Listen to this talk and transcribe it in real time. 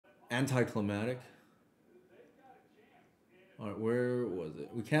Anticlimactic. Alright, where was it?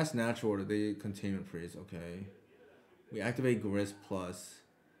 We cast Natural Order. They Containment Freeze. Okay. We activate Grist Plus.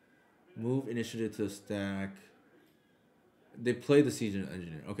 Move Initiative to stack. They play the Siege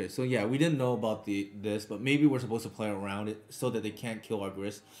Engineer. Okay, so yeah, we didn't know about this, but maybe we're supposed to play around it so that they can't kill our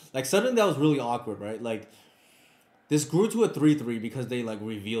Grist. Like, suddenly that was really awkward, right? Like, this grew to a 3/3 because they, like,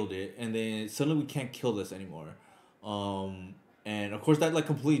 revealed it, and then suddenly we can't kill this anymore. And of course that, like,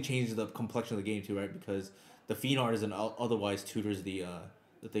 completely changes the complexion of the game too, right? Because the Fiend Artisan otherwise tutors the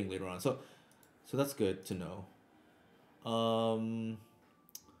thing later on. So that's good to know.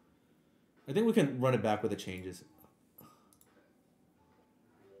 I think we can run it back with the changes.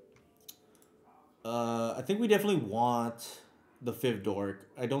 I think we definitely want the fifth dork.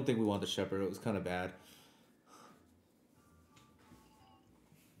 I don't think we want the shepherd. It was kind of bad.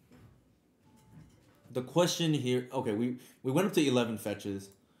 The question here. Okay, we went up to 11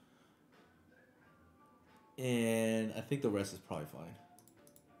 fetches, and I think the rest is probably fine.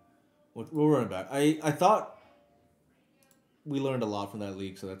 We'll run it back. I thought we learned a lot from that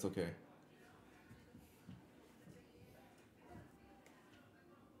league, so that's okay.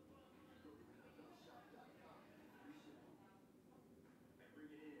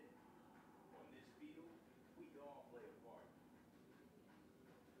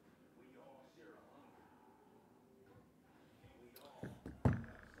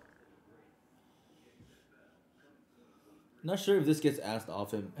 Not sure if this gets asked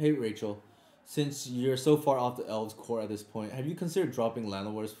often. Hey Rachel, since you're so far off the elves core at this point, have you considered dropping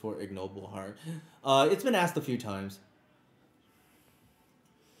Landlords for Ignoble Heart? It's been asked a few times.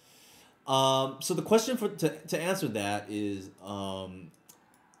 So the question to answer that is,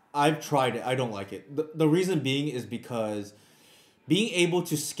 I've tried it. I don't like it. The reason being is because being able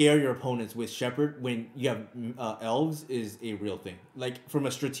to scare your opponents with Shepherd when you have elves is a real thing. Like, from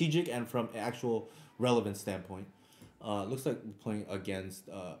a strategic and from actual relevance standpoint. Looks like we're playing against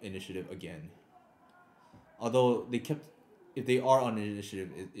initiative again. Although they kept, if they are on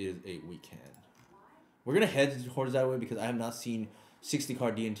initiative, it is a weak hand. We're gonna head towards that way because I have not seen 60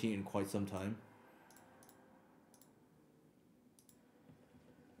 card DNT in quite some time.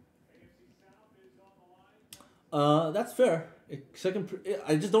 That's fair.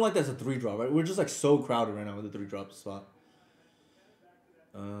 I just don't like that as a 3-drop, right? We're just, like, so crowded right now with the 3-drop spot.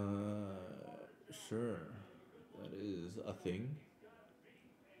 Sure. That is a thing.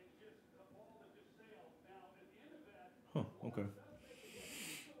 Huh, okay.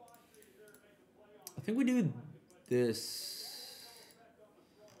 I think we do this.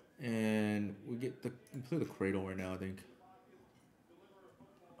 And we play the Cradle right now, I think.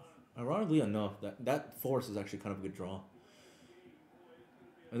 Ironically enough, that force is actually kind of a good draw.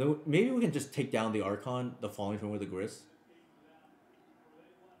 And then maybe we can just take down the Archon, the Falling Throne with the Grist.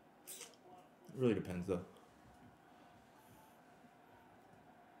 It really depends, though.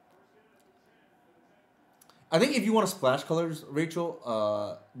 I think if you want to splash colors,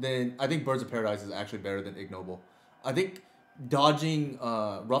 Rachel, then I think Birds of Paradise is actually better than Ignoble. I think dodging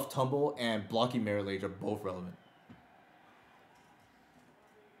Rough Tumble and blocking Marriage are both relevant.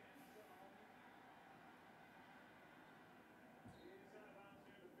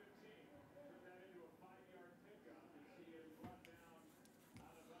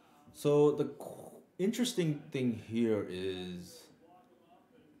 So the interesting thing here is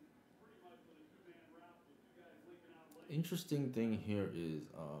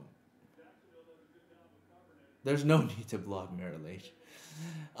there's no need to block Marriage.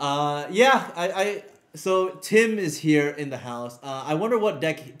 Yeah, so Tim is here in the house. I wonder what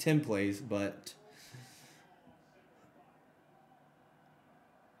deck Tim plays, but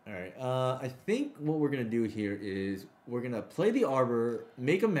all right. I think what we're gonna do here is we're gonna play the Arbor,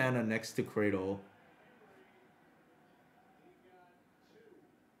 make a mana next to Cradle.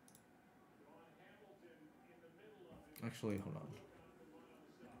 Actually, hold on.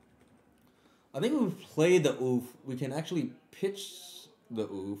 I think if we play the Oof, we can actually pitch the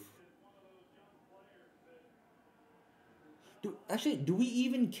Oof. Do we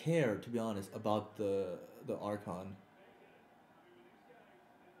even care, to be honest, about the Archon?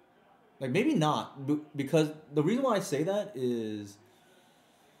 Like, maybe not, because the reason why I say that is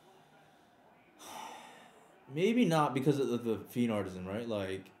maybe not because of the Fiend Artisan, right?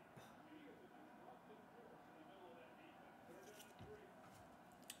 Like,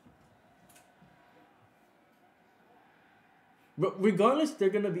 but regardless, they're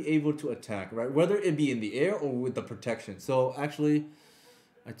gonna be able to attack, right? Whether it be in the air or with the protection. So actually,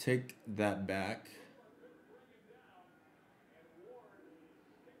 I take that back.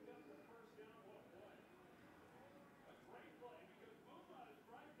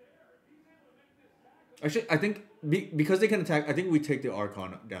 Actually, I think because they can attack, I think we take the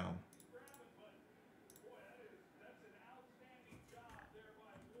Archon down.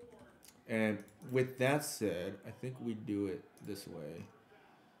 And with that said, I think we do it this way.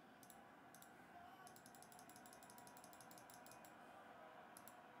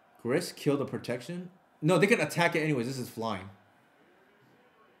 Gris kill the protection? No, they can attack it anyways. This is flying.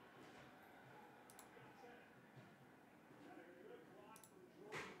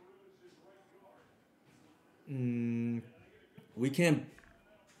 We can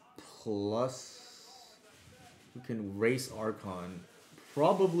plus. We can race Archon.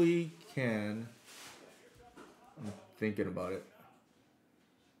 Probably can. I'm thinking about it.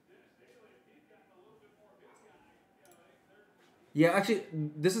 Yeah, actually,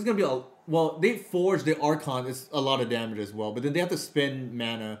 this is gonna be a well. They forge the Archon. It's a lot of damage as well, but then they have to spend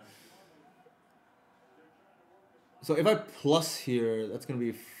mana. So if I plus here, that's gonna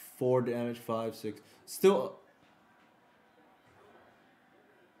be 4 damage, 5, 6. Still,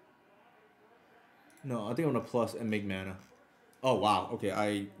 no. I think I'm gonna plus and make mana. Oh wow. Okay,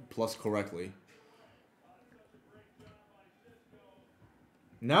 I plus correctly.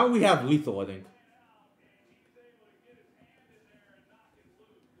 Now we have lethal. I think.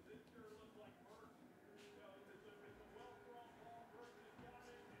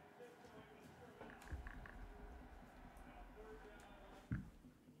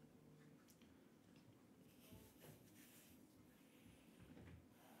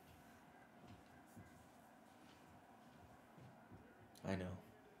 I know.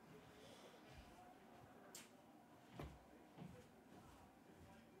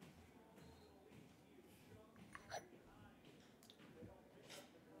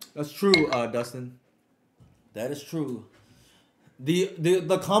 That's true, Dustin. That is true.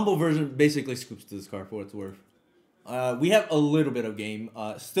 The combo version basically scoops to this card for what it's worth. We have a little bit of game.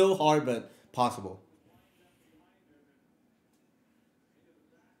 Still hard, but possible.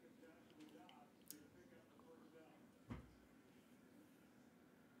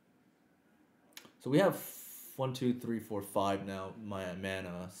 So we have 1, 2, 3, 4, 5 now. My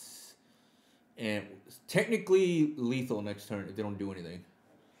mana, and technically lethal next turn if they don't do anything.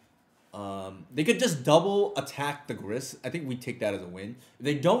 They could just double attack the Gris. I think we take that as a win. If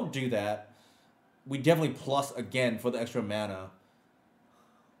they don't do that, we definitely plus again for the extra mana.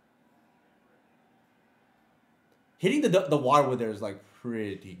 Hitting the wire with there is like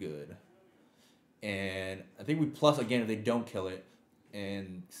pretty good. And I think we plus again if they don't kill it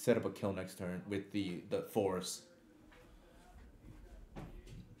and set up a kill next turn with the force.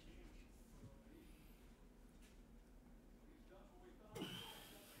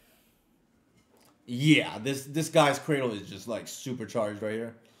 Yeah, this guy's cradle is just like supercharged right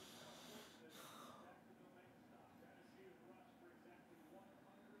here.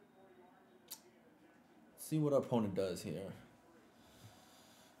 See what our opponent does here.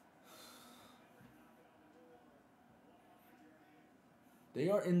 They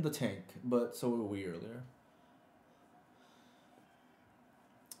are in the tank, but so were we earlier.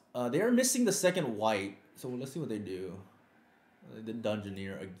 They are missing the second white, so let's see what they do. The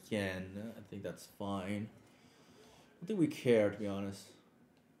Dungeoneer again. I think that's fine. I don't think we care, to be honest,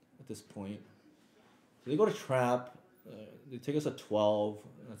 at this point. So they go to Trap. They take us at 12.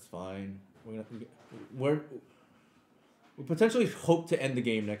 That's fine. We potentially hope to end the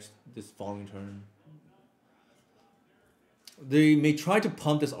game this following turn. They may try to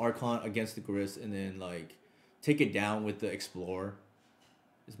pump this Archon against the Gris and then like take it down with the Explorer.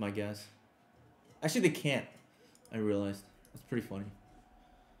 Is my guess. Actually, they can't. I realized. That's pretty funny.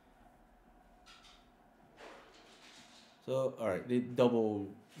 So, alright, they double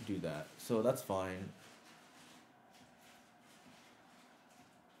do that. So that's fine.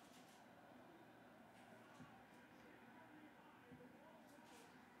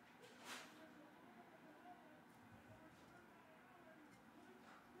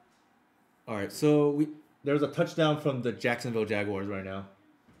 Alright, so there's a touchdown from the Jacksonville Jaguars right now.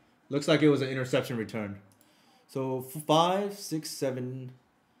 Looks like it was an interception return. So 5, 6, 7,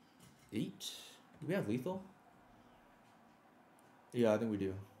 8. Do we have lethal? Yeah, I think we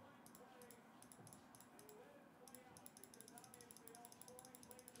do.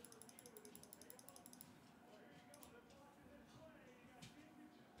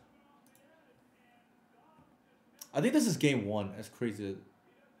 I think this is game 1. As crazy.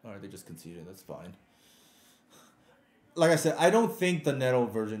 Alright, they just conceded. That's fine. Like I said, I don't think the Netto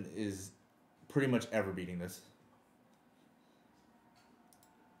version is pretty much ever beating this.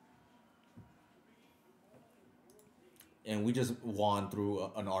 And we just won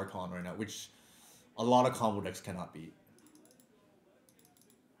through an Archon right now, which a lot of combo decks cannot beat.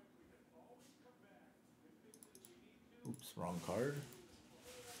 Oops, wrong card.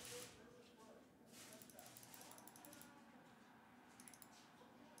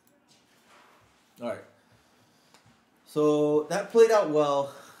 All right. So that played out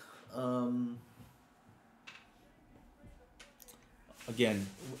well. Um, Again,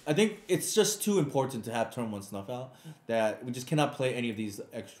 I think it's just too important to have turn one snuff out that we just cannot play any of these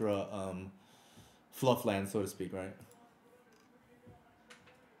extra fluff lands, so to speak, right?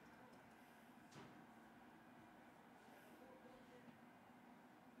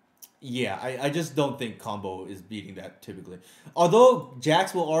 Yeah, I just don't think combo is beating that typically. Although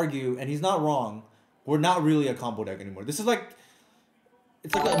Jax will argue, and he's not wrong, we're not really a combo deck anymore. This is like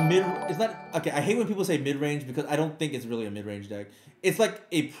it's like a mid. It's not okay. I hate when people say mid range because I don't think it's really a mid range deck. It's like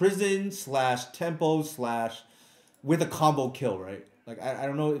a prison slash tempo slash with a combo kill, right? Like I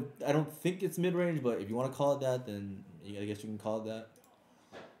don't know. I don't think it's mid range, but if you want to call it that, then I guess you can call it that.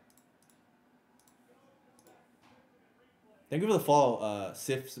 Thank you for the follow,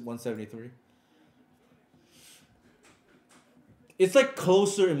 Sif173. It's like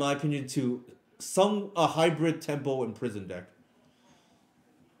closer, in my opinion, to some a hybrid tempo and prison deck.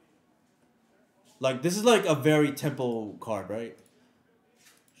 Like this is like a very tempo card, right?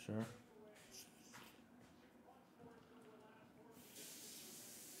 Sure.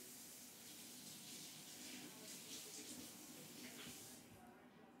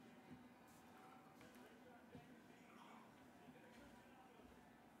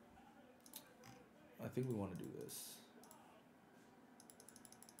 I think we want to do this.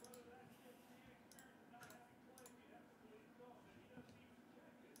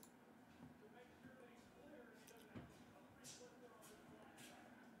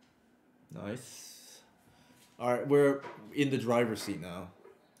 Nice. All right, we're in the driver's seat now.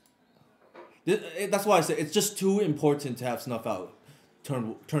 That's why I said it's just too important to have snuff out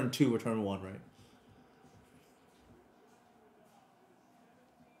turn two or turn one, right?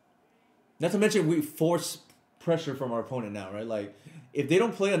 Not to mention we force pressure from our opponent now, right? Like if they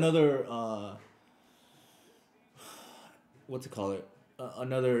don't play another what's it call it?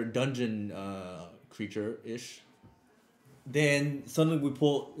 Another dungeon creature ish, then suddenly we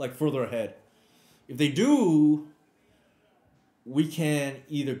pull like further ahead. If they do, we can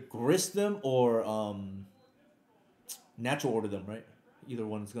either grist them or natural order them, right? Either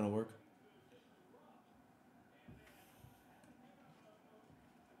one is gonna work.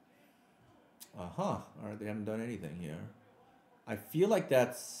 All right, they haven't done anything here. I feel like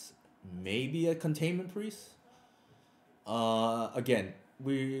that's maybe a containment priest. Again,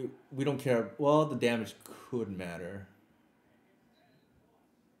 we don't care. Well, the damage could matter.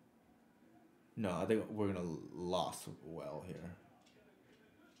 No, I think we're gonna lost well here.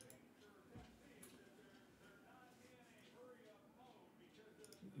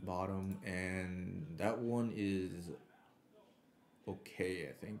 Bottom, and that one is okay,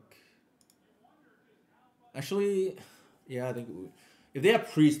 I think. Actually, yeah, I think if they have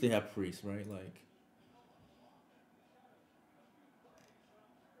priest, they have priest, right? Like,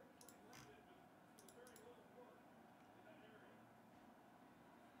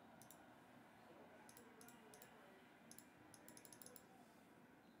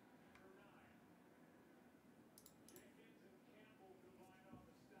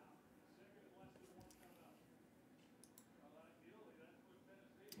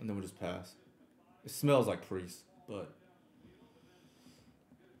 and then we'll just pass. It smells like priest, but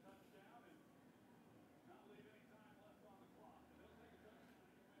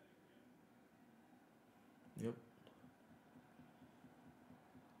yep.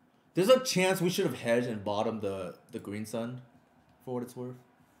 There's a chance we should have hedged and bottomed the green sun, for what it's worth.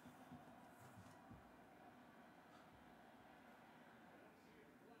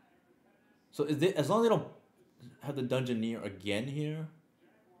 So is they, as long as they don't have the dungeoneer again here.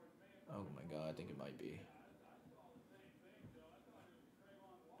 Oh my god, I think it might be.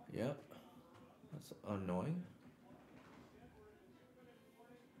 Yep. That's annoying.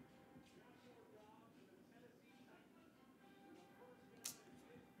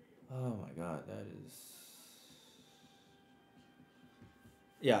 Oh my god, that is.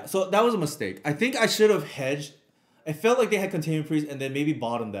 Yeah, so that was a mistake. I think I should have hedged. I felt like they had containment priest and then maybe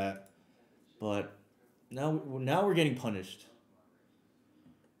bottomed that, but now we're getting punished.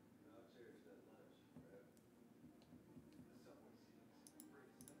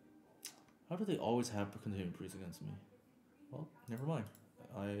 How do they always have containment priest against me? Well, never mind.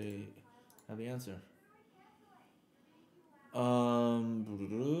 I have the answer. Um.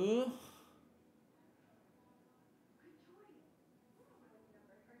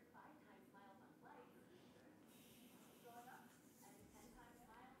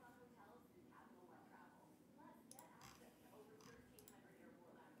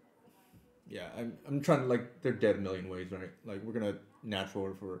 Yeah, I'm trying to like they're dead a million ways, right? Like we're gonna natural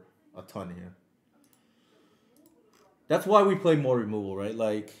order for a ton here. That's why we play more removal, right?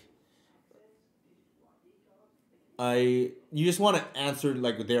 Like you just want to answer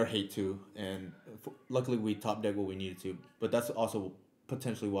like their hate too, and luckily we top deck what we needed to. But that's also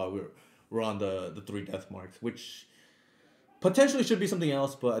potentially why we're on the three death marks, which potentially should be something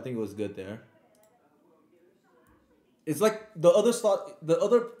else, but I think it was good there. It's like the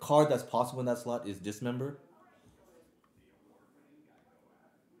other card that's possible in that slot is Dismember.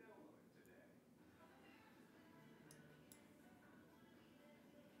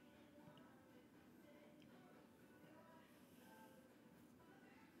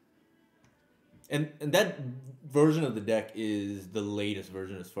 And that version of the deck is the latest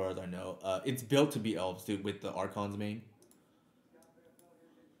version as far as I know. It's built to be elves too, with the Archon's main.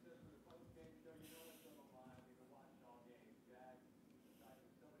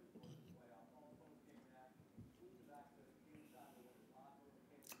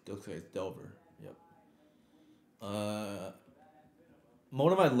 Looks like it's Delver. Yep. Uh,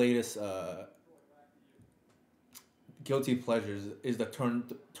 one of my latest guilty pleasures is the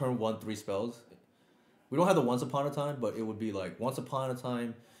turn one three spells. We don't have the once upon a time, but it would be like once upon a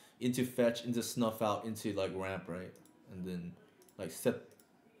time, into fetch, into snuff out, into like ramp, right, and then like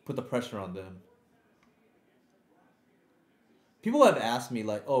put the pressure on them. People have asked me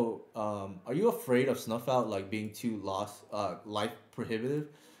like, "Oh, are you afraid of snuff out like being too life prohibitive?"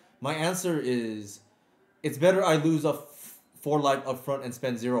 My answer is, it's better I lose 4 life up front and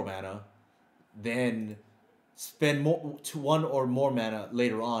spend 0 mana than spend more to 1 or more mana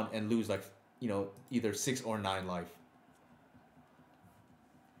later on and lose like either 6 or 9 life,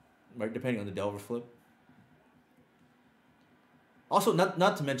 right? Depending on the Delver flip. Also,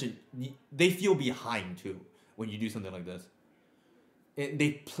 not to mention they feel behind too when you do something like this.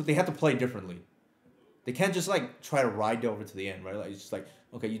 They have to play differently. They can't just like try to ride Delver to the end, right? Like it's just like,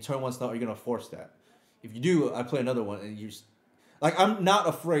 okay, you turn one slot, you're gonna force that. If you do, I play another one, and like I'm not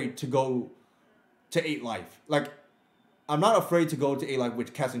afraid to go to 8 life. Like I'm not afraid to go to 8 life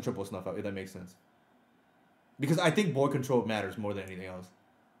with casting triple snuff out, if that makes sense. Because I think board control matters more than anything else.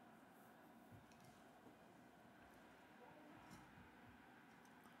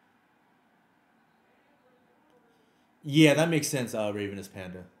 Yeah, that makes sense. Ravenous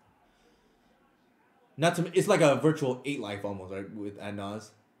Panda. Not to. It's like a virtual 8 life almost, right? With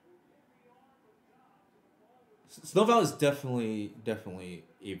Adnaz. Snowval is definitely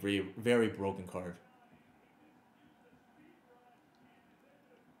a very broken card.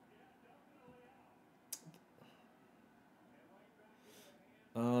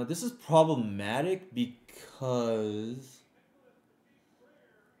 This is problematic because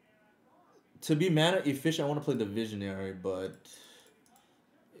to be mana efficient, I want to play the Visionary, but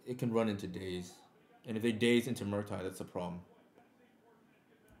it can run into days, and if they daze into Murktide, that's a problem.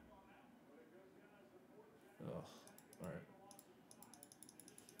 Ugh. All right.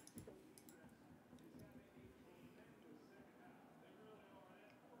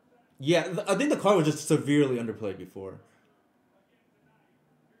 Yeah, I think the card was just severely underplayed before.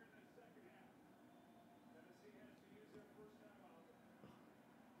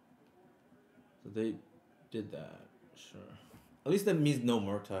 So they did that. Sure. At least that means no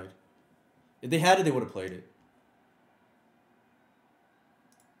Murktide. If they had it, they would have played it.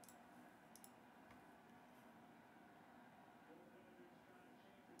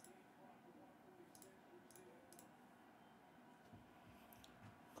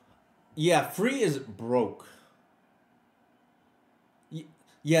 Yeah, free is broke.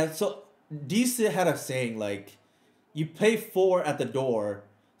 Yeah, so DC had a saying like, you pay 4 at the door,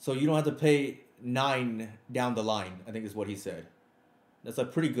 so you don't have to pay 9 down the line. I think is what he said. That's a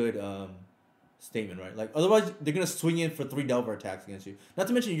pretty good statement, right? Like otherwise they're gonna swing in for 3 Delver attacks against you. Not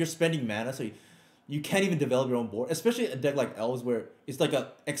to mention you're spending mana, so you can't even develop your own board. Especially a deck like Elves where it's like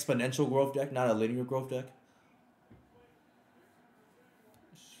a exponential growth deck, not a linear growth deck.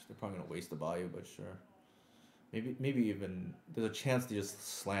 They're probably gonna waste the value, but sure. Maybe even there's a chance to just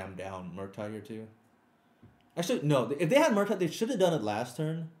slam down Murktide here too. Actually, no. If they had Murktide, they should have done it last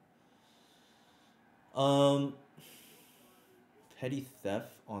turn. Um, Petty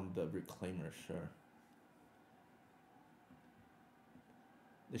theft on the Reclaimer, sure.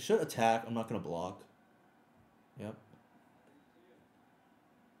 They should attack. I'm not gonna block. Yep.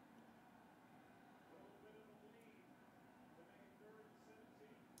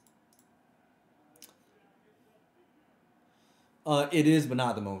 It is, but not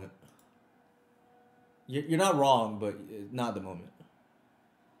at the moment. You're not wrong, but not at the moment.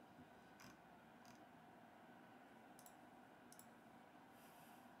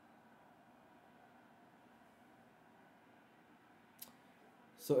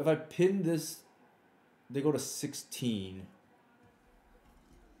 So if I pin this, they go to 16.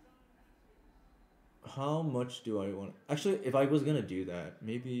 How much do I want? Actually, if I was gonna do that,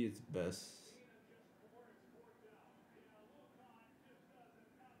 maybe it's best.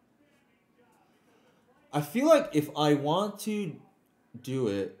 I feel like if I want to do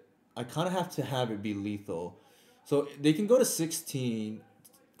it, I kind of have to have it be lethal. So they can go to 16,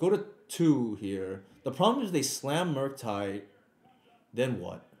 go to 2 here. The problem is they slam Murktide, then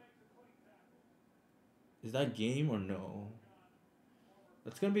what? Is that game or no?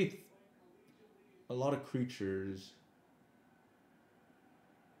 That's gonna be a lot of creatures.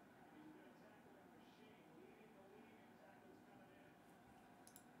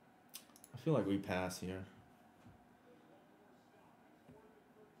 I feel like we pass here.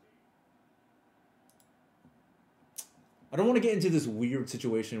 I don't want to get into this weird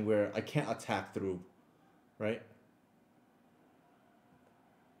situation where I can't attack through, right?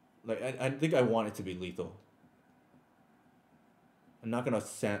 Like I think I want it to be lethal. I'm not gonna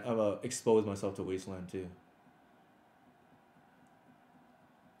expose myself to Wasteland too.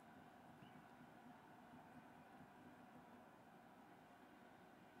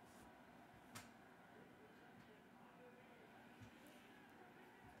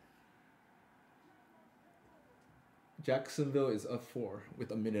 Jacksonville is up 4 with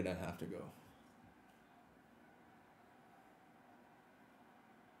a minute and a half to go.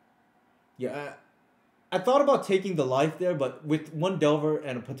 Yeah, I thought about taking the life there, but with one Delver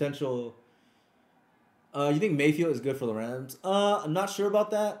and a potential. You think Mayfield is good for the Rams? I'm not sure about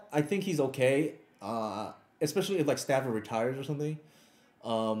that. I think he's okay. Especially if like Stafford retires or something.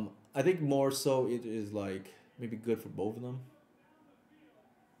 I think more so it is like maybe good for both of them.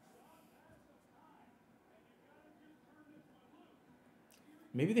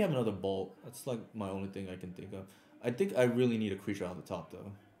 Maybe they have another bolt. That's like my only thing I can think of. I think I really need a creature on the top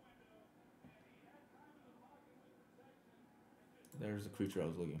though. There's the creature I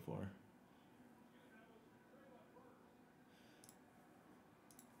was looking for.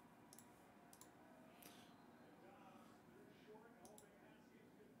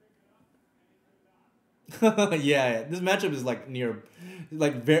 Yeah, this matchup is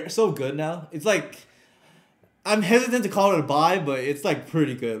like very so good now. It's like I'm hesitant to call it a buy, but it's like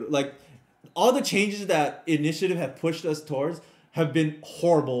pretty good. Like all the changes that Initiative have pushed us towards have been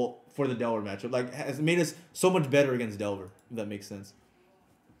horrible for the Delver matchup. Like has made us so much better against Delver. If that makes sense.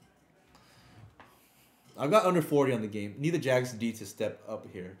 I've got under 40 on the game. Need the Jags D to step up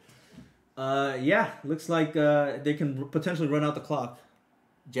here. Yeah, looks like they can potentially run out the clock.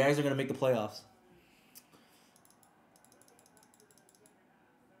 Jags are gonna make the playoffs.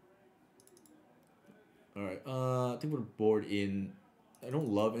 All right. I think we're bored in. I don't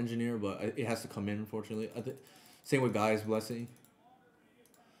love engineer, but it has to come in. Unfortunately, same with Guy's blessing.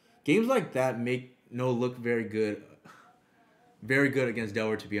 Games like that make no look very good. Very good against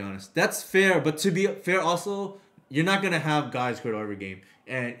Delaware, to be honest. That's fair, but to be fair, also you're not gonna have Guy's Cradle every game,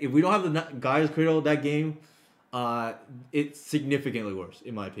 and if we don't have the Guy's Cradle that game, it's significantly worse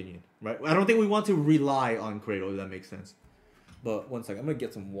in my opinion. Right? I don't think we want to rely on Cradle if that makes sense. But one second, I'm gonna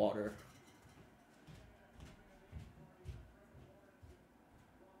get some water.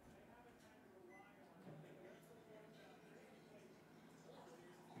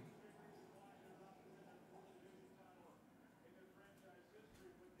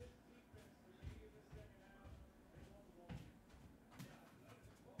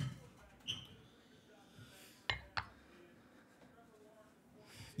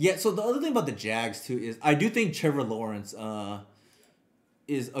 Yeah, so the other thing about the Jags too is I do think Trevor Lawrence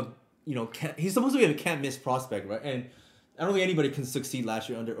is a he's supposed to be a can't miss prospect, right? And I don't think anybody can succeed last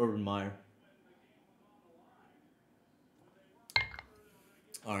year under Urban Meyer.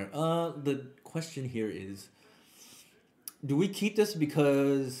 All right. The question here is, do we keep this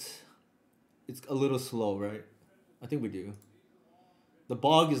because it's a little slow, right? I think we do. The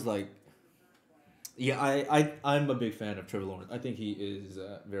bog is like, yeah, I'm a big fan of Trevor Lawrence. I think he is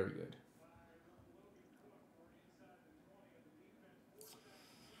very good.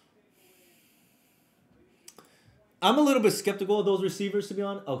 I'm a little bit skeptical of those receivers, to be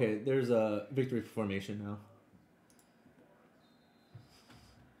honest. Okay, there's a victory formation now.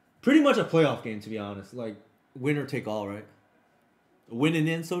 Pretty much a playoff game, to be honest. Like, winner take all, right? Winning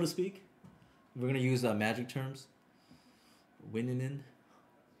in, so to speak. We're going to use magic terms. Winning in.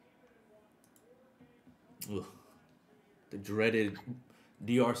 Ugh. The dreaded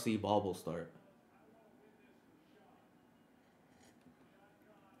DRC bobble start.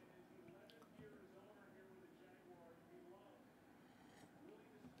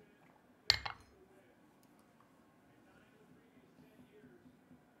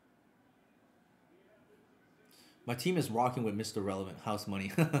 My team is rocking with Mr. Relevant. House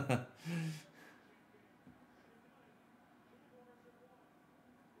money.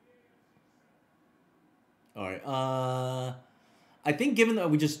 Alright, I think given that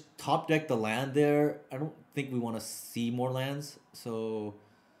we just top decked the land there, I don't think we want to see more lands. So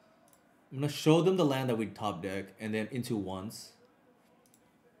I'm gonna show them the land that we top deck, and then into once,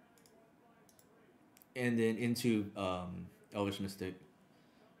 and then into Elvish Mystic.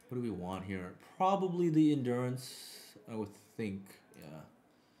 What do we want here? Probably the endurance, I would think. Yeah.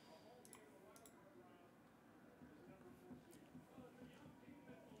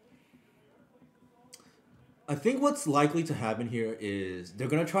 I think what's likely to happen here is they're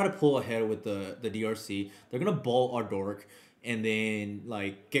gonna try to pull ahead with the DRC. They're gonna ball our dork and then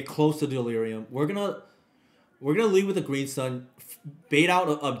like get close to Delirium. We're gonna lead with the Green Sun, bait out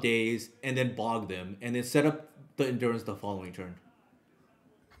of days, and then bog them, and then set up the endurance the following turn.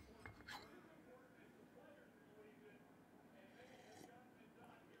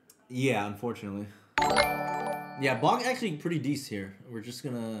 Yeah, unfortunately. Yeah, bog actually pretty decent here. We're just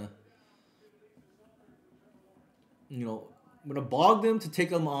gonna, I'm gonna bog them to take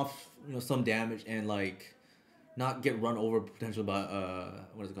them off, some damage and like not get run over potentially by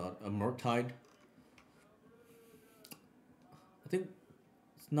what is it called, a Murktide. I think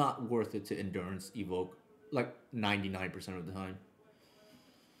it's not worth it to endurance evoke like 99% of the time.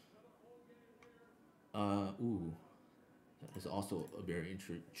 Ooh, that is also a very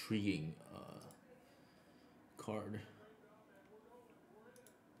intriguing card.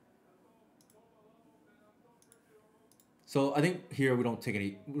 So I think here we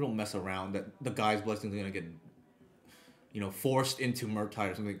don't mess around. That the guy's blessing is gonna get, forced into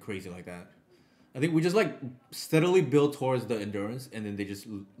Murktide or something crazy like that. I think we just like steadily build towards the endurance, and then they just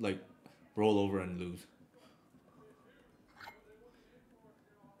like roll over and lose.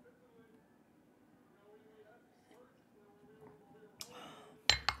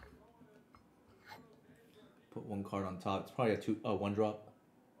 Put one card on top. It's probably a one drop.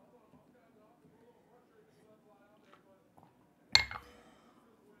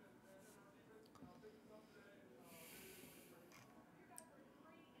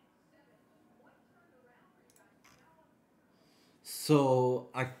 So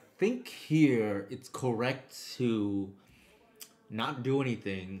I think here it's correct to not do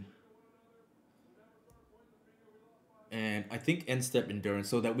anything, and I think end step endurance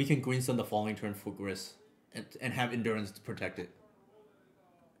so that we can green sun the following turn for Gris, and have endurance to protect it.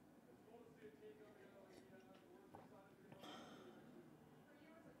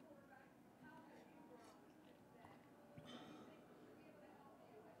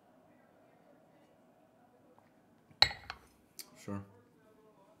 Sure.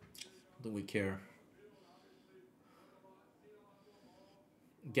 I think we care.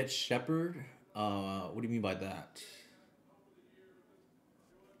 Get Shepherd? What do you mean by that?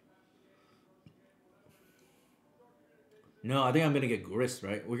 No, I think I'm gonna get Grist,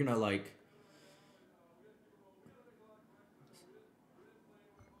 right? We're gonna like.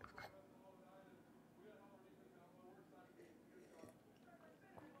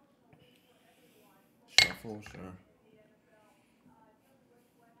 Shuffle, sure.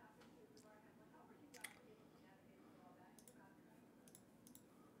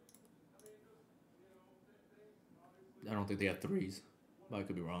 I don't think they have threes, but I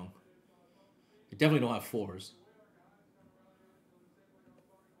could be wrong. They definitely don't have fours.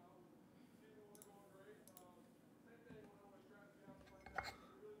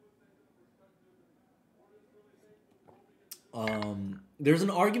 There's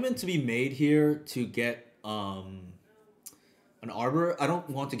an argument to be made here to get an arbor. I don't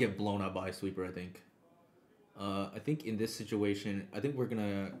want to get blown up by a sweeper. I think in this situation, I think we're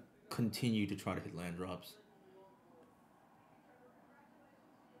gonna continue to try to hit land drops.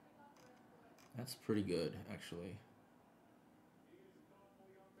 That's pretty good, actually.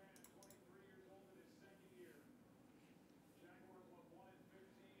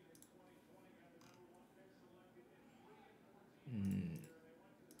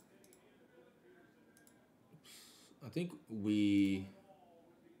 I think we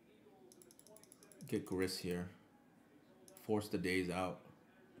get Gris here. Force the days out.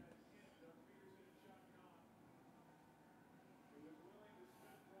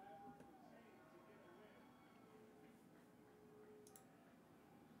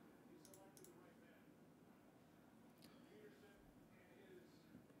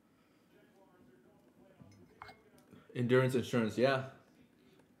 Endurance insurance, yeah.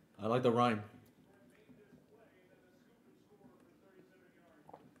 I like the rhyme.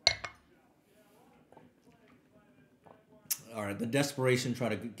 All right, the desperation try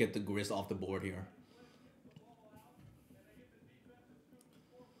to get the Gris off the board here.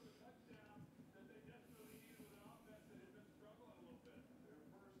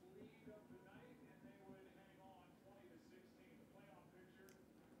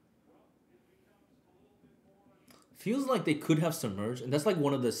 Feels like they could have submerged, and that's like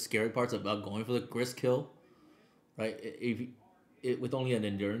one of the scary parts about going for the grist kill, right? If it with only an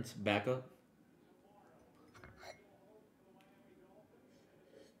endurance backup.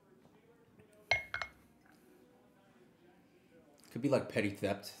 Could be like petty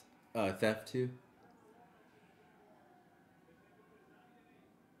theft too.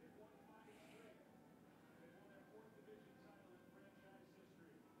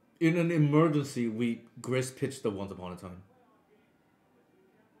 In an emergency, we grist pitched the Once Upon a Time,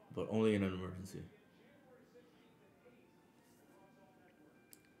 but only in an emergency.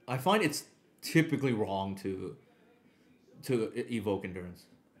 I find it's typically wrong to evoke endurance.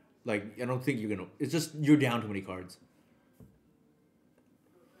 Like I don't think you're gonna. It's just you're down too many cards,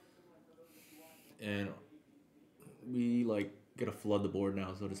 and we like gotta flood the board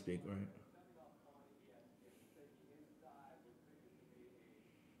now, so to speak, right?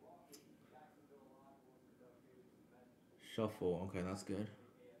 Shuffle. Okay, that's good.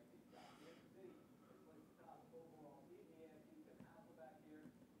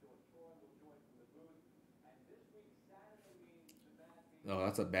 Oh,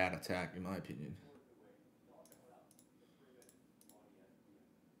 that's a bad attack in my opinion.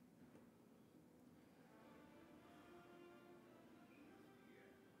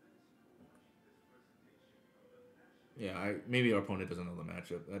 Yeah, maybe our opponent doesn't know the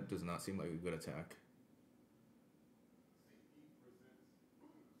matchup. That does not seem like a good attack.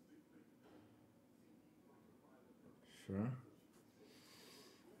 Sure.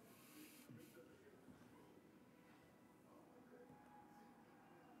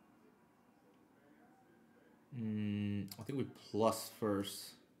 I think we plus first.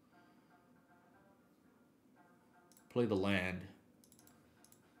 Play the land.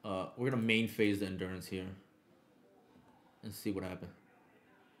 We're gonna main phase the endurance here and see what happens.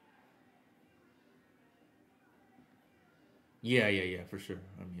 Yeah, yeah, yeah, for sure.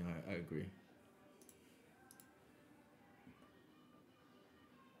 I mean, I agree.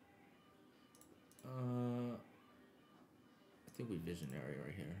 I think we visionary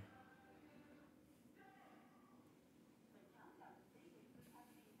right here.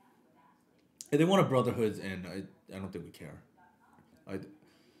 Hey, they want a brotherhoods, and I don't think we care. I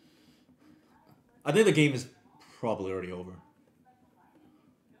I think the game is probably already over.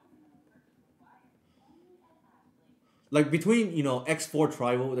 Like between X4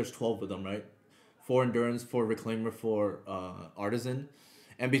 tribal, there's 12 of them, right? Four endurance, four reclaimer, four artisan,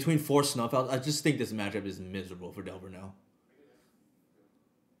 and between four snuff out, I just think this matchup is miserable for Delver now.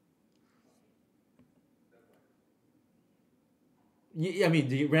 Yeah, I mean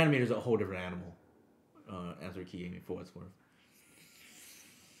the Reanimator is a whole different animal. Answer key gaming for what's worth.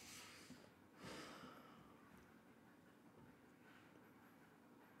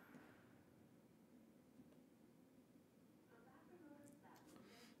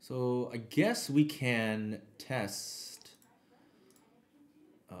 So I guess we can test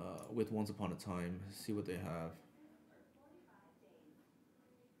with Once Upon a Time, see what they have.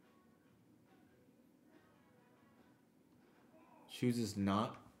 Chooses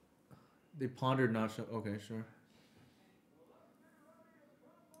not. They pondered not. Okay, sure.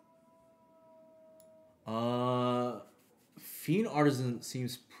 Fiend Artisan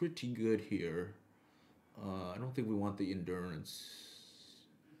seems pretty good here. I don't think we want the endurance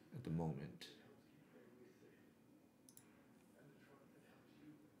at the moment.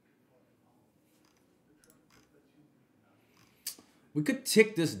 We could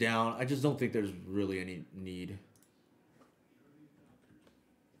tick this down. I just don't think there's really any need.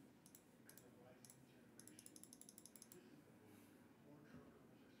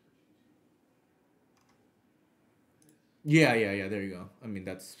 Yeah, yeah, yeah. There you go. I mean,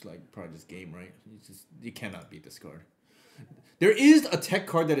 that's like probably just game, right? You cannot beat this card. There is a tech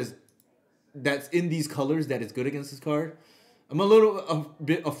card that's in these colors that is good against this card. I'm a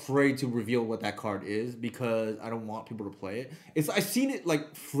bit afraid to reveal what that card is because I don't want people to play it. I've seen it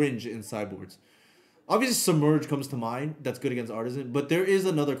like fringe in sideboards. Obviously, Submerge comes to mind. That's good against Artisan, but there is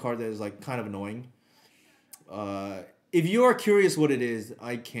another card that is like kind of annoying. If you are curious what it is,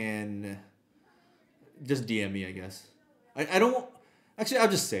 I can just DM me, I guess. I don't. Actually, I'll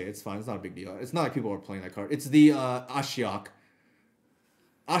just say it. It's fine. It's not a big deal. It's not like people are playing that card. It's the Ashiok.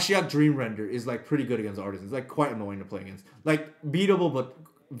 Ashiok Dream Render is like pretty good against Artisans. It's like quite annoying to play against. Like beatable, but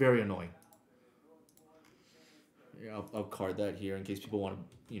very annoying. Yeah, I'll card that here in case people want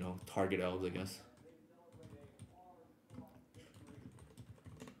to, target elves, I guess.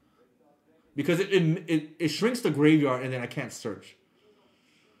 Because it shrinks the graveyard and then I can't search.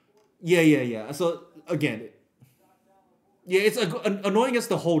 Yeah, yeah, yeah. So again, yeah, it's annoying against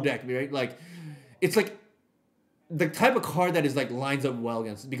the whole deck, right? Like, it's like the type of card that is like lines up well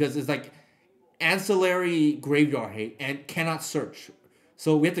against, because it's like ancillary graveyard hate and cannot search.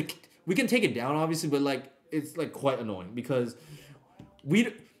 So we can take it down obviously, but like it's like quite annoying because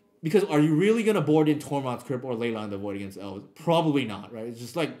we because are you really gonna board in Tormod's Crypt or Leyline the Void against elves? Probably not, right? It's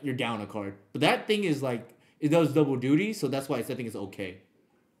just like you're down a card. But that thing is like it does double duty, so that's why I think it's okay.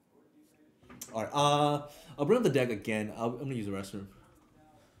 All right. I'll bring up the deck again. I'm gonna use the restroom.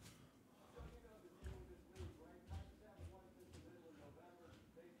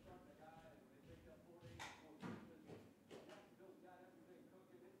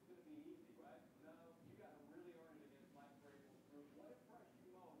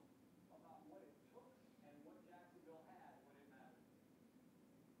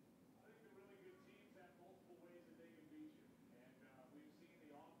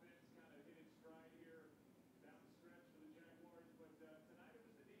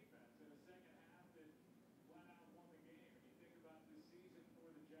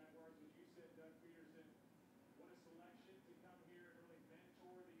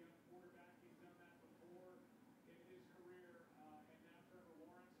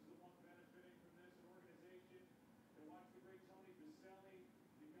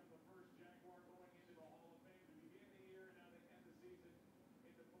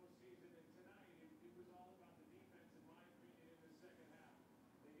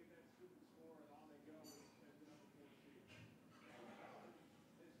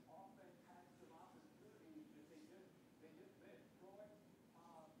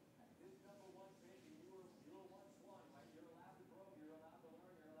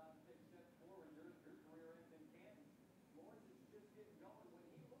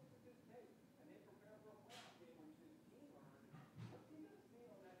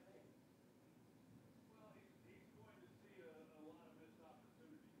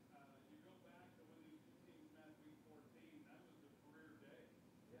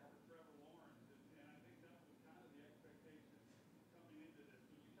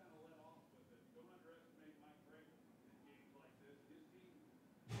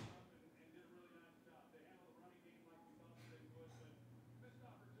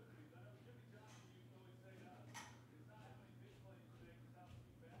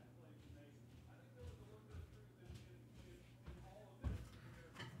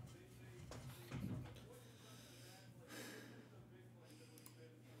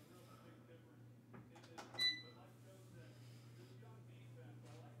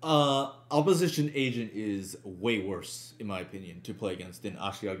 Opposition Agent is way worse, in my opinion, to play against than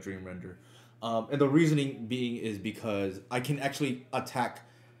Ashiok Dream Render. And the reasoning being is because I can actually attack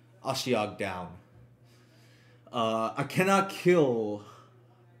Ashiok down. I cannot kill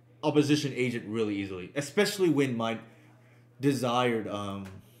Opposition Agent really easily, especially when my desired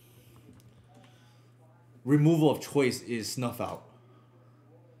removal of choice is Snuff Out.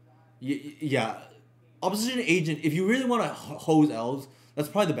 Yeah, Opposition Agent, if you really want to hose elves, that's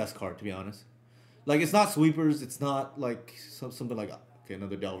probably the best card, to be honest. Like, it's not sweepers. It's not like something like okay,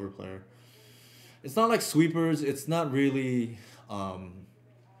 another Delver player. It's not like sweepers. It's not really what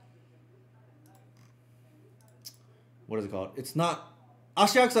is it called? It's not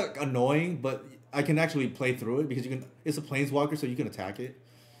Ashiok's like annoying, but I can actually play through it because you can. It's a planeswalker, so you can attack it.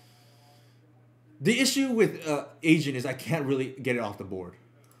 The issue with Agent is I can't really get it off the board.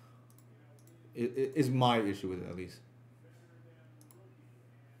 It is my issue with it, at least.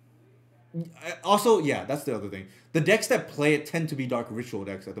 Also, yeah, that's the other thing. The decks that play it tend to be Dark Ritual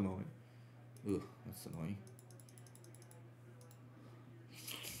decks at the moment. Ugh, that's annoying.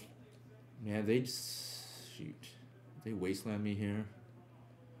 Man, they just shoot. They wasteland me here.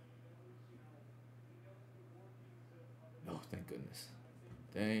 Oh, thank goodness.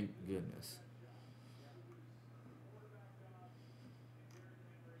 Thank goodness.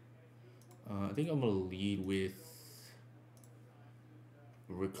 I think I'm gonna lead with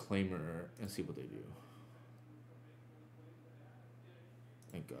Reclaimer and see what they do.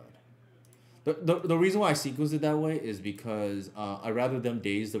 Thank God. The reason why I sequenced it that way is because I'd rather them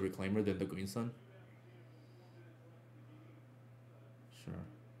daze the Reclaimer than the Green Sun. Sure.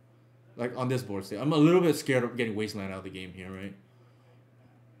 Like on this board state. I'm a little bit scared of getting Wasteland out of the game here, right?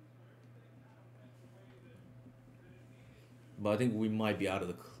 But I think we might be out of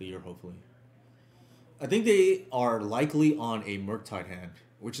the clear, hopefully. I think they are likely on a Murktide hand,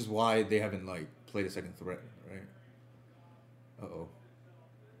 which is why they haven't like played a second threat, right? Uh-oh.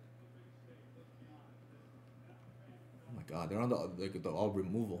 Oh my god, they're on the all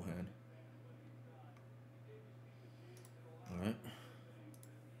removal hand. Alright.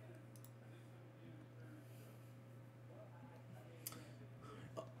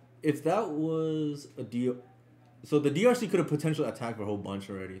 If that was a deal So the DRC could have potentially attacked for a whole bunch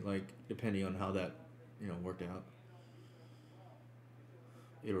already, like depending on how that, worked out.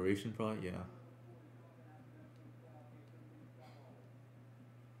 Iteration probably, yeah.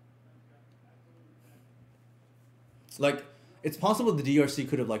 Like it's possible the DRC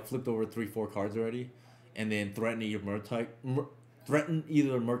could have like flipped over 3, 4 cards already, and then threaten either a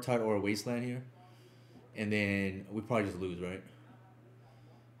Murktide or a Wasteland here, and then we probably just lose, right?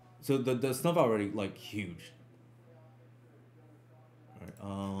 So the stuff already like huge.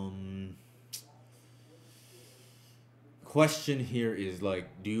 All right. Question here is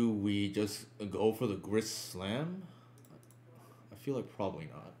like, do we just go for the Grist Slam? I feel like probably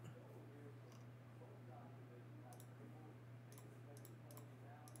not.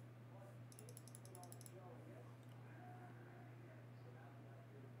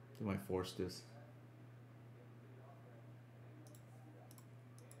 I might force this.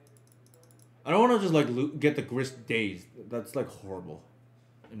 I don't want to just like get the Grist dazed. That's like horrible,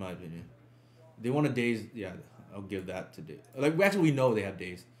 in my opinion. They want to daze. Yeah, I'll give that to daze. Like we know they have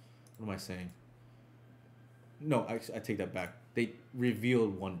daze. What am I saying? No, I take that back. They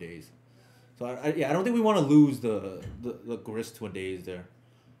revealed one daze. So I don't think we want to lose the Grist to a daze there.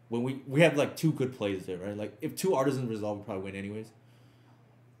 When we have like 2 good plays there, right? Like if 2 Artisan resolve, we probably win anyways.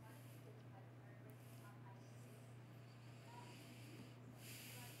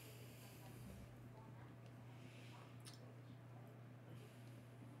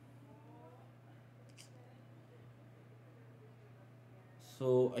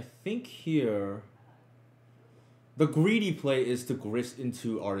 So I think here, the greedy play is to Grist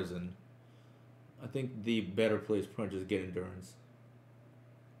into Artisan. I think the better play is probably just get Endurance.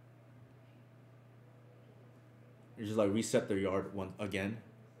 You just like reset their yard once again.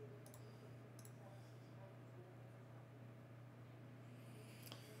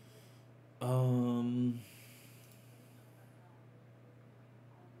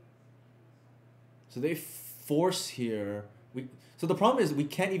 So they force here. So the problem is we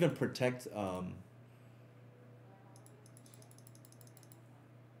can't even protect.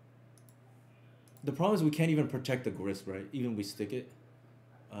 The problem is we can't even protect the Grist, right? Even we stick it.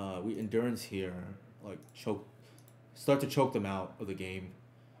 We Endurance here, like start to choke them out of the game.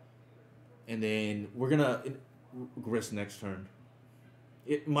 And then we're gonna Grist next turn.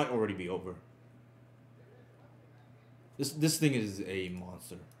 It might already be over. This thing is a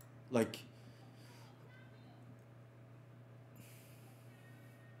monster. Like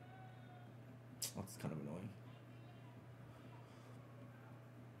that's kind of annoying.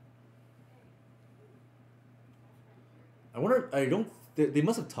 I wonder. I don't. They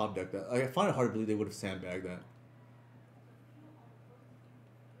must have top decked that. I find it hard to believe they would have sandbagged that.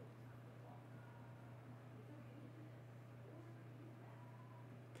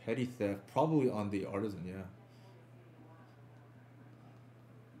 Petty theft, probably on the Artisan, yeah.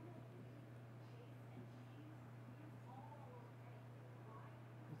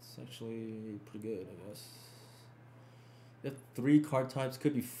 It's actually pretty good, I guess. They have 3 card types,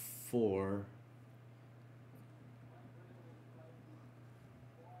 could be 4.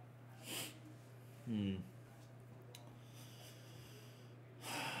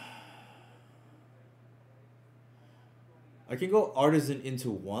 I can go Artisan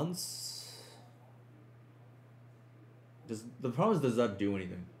into once. The problem is, does that do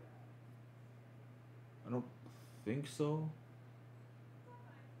anything? I don't think so.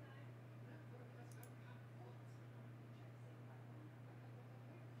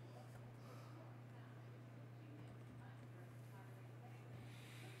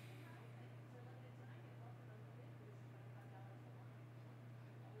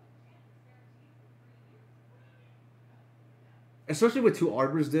 Especially with 2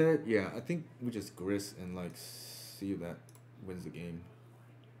 Arbors dead, yeah, I think we just Grist and like see if that wins the game.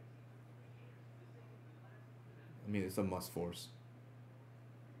 I mean, it's a must force.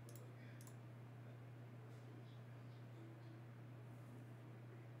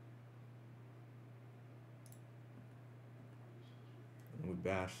 And we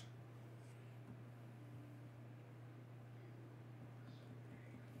bash.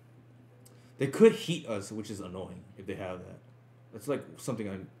 They could heat us, which is annoying if they have that. That's like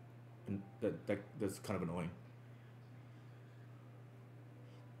something that's kind of annoying.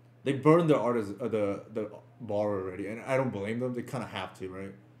 They burned their artist the bar already, and I don't blame them. They kind of have to,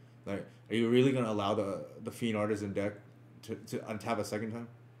 right? Like, are you really gonna allow the Fiend Artisan deck to untap a second time?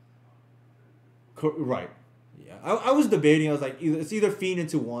 Right. Yeah. I was debating. I was like, it's either Fiend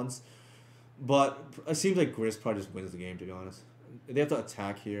into once, but it seems like Grist probably just wins the game. To be honest, they have to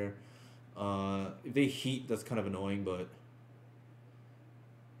attack here. If they heat, that's kind of annoying, but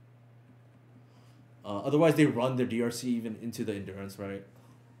Otherwise, they run their DRC even into the endurance, right?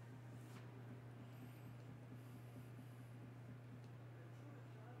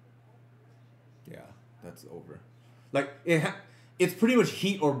 Yeah, that's over. Like it's pretty much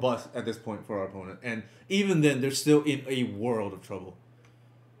heat or bust at this point for our opponent, and even then, they're still in a world of trouble.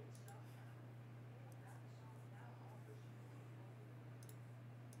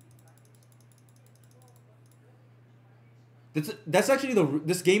 That's actually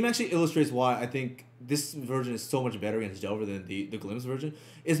this game actually illustrates why I think this version is so much better against Delver than the Glimpse version.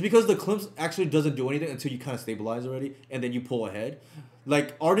 It's because the Glimpse actually doesn't do anything until you kind of stabilize already, and then you pull ahead.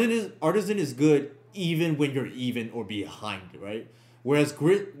 Like Artisan is good even when you're even or behind, right? Whereas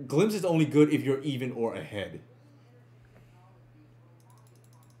Glimpse is only good if you're even or ahead.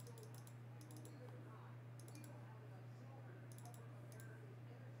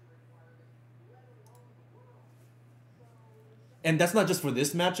 And that's not just for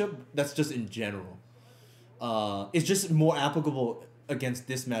this matchup. That's just in general. It's just more applicable against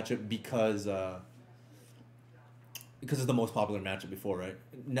this matchup because it's the most popular matchup before, right?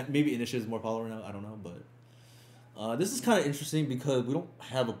 Maybe Initiative is more popular now. I don't know, but this is kind of interesting because we don't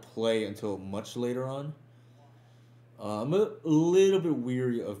have a play until much later on. I'm a little bit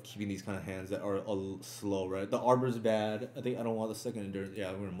weary of keeping these kind of hands that are slow, right? The Arbor's bad. I think I don't want the second endurance.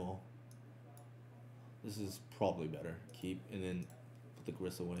 Yeah, we're gonna mull. This is probably better. Keep and then put the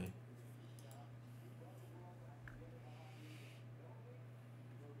Grist away.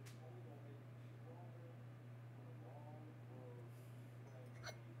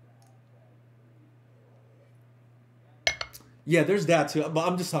 Yeah, there's that too. But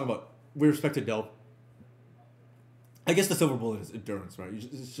I'm just talking about with respect to Delp. I guess the silver bullet is endurance, right?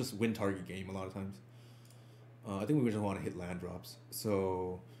 It's just win target game a lot of times. I think we just want to hit land drops.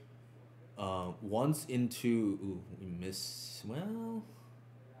 So once into we miss. Well,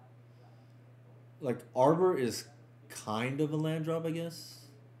 like Arbor is kind of a land drop, I guess.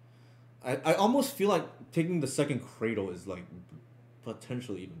 I almost feel like taking the second cradle is like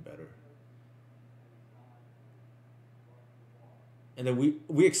potentially even better. And then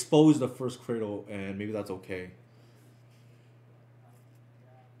we expose the first cradle, and maybe that's okay.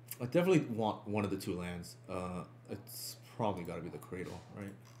 I definitely want one of the two lands. It's probably got to be the cradle, right?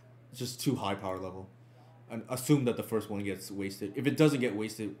 It's just too high power level. And assume that the first one gets wasted. If it doesn't get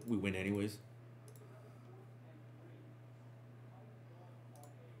wasted, we win anyways.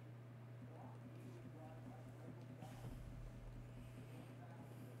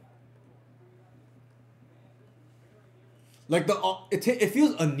 Like it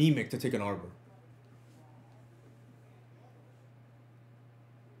feels anemic to take an arbor.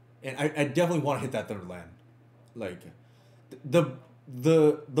 And I definitely want to hit that third land. Like the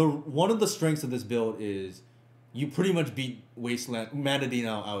the one of the strengths of this build is you pretty much beat Wasteland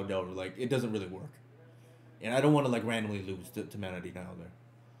Manadina out of Delver. Like it doesn't really work. And I don't want to like randomly lose to Manadina out there.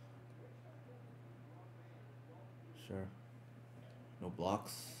 Sure. No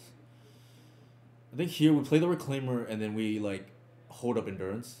blocks. I think here we play the Reclaimer and then we like hold up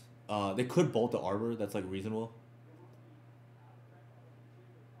Endurance. They could bolt the Arbor, that's like reasonable.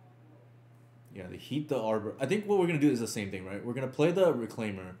 Yeah, they heat the Arbor. I think what we're gonna do is the same thing, right? We're gonna play the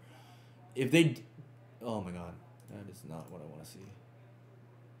Reclaimer. If they, oh my god, that is not what I want to see.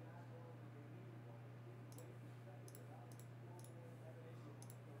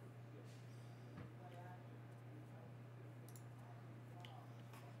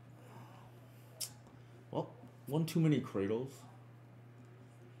 Well, one too many cradles.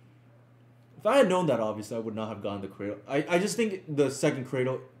 If I had known that, obviously, I would not have gone the cradle. I just think the second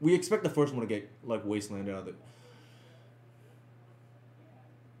cradle, we expect the first one to get, like, wasteland out of it.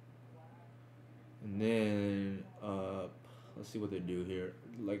 And then, let's see what they do here.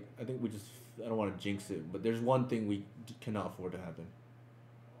 Like, I think we just, I don't want to jinx it, but there's one thing we cannot afford to happen.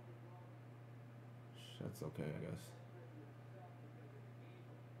 That's okay, I guess.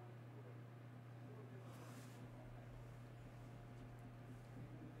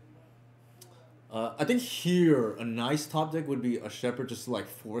 I think here a nice top deck would be a Shepherd just to like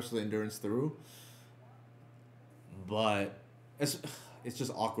force the endurance through. But it's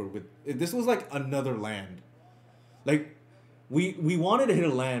just awkward with this was like another land. Like we wanted to hit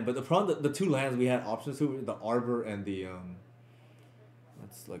a land, but the problem the two lands we had options to were the Arbor and the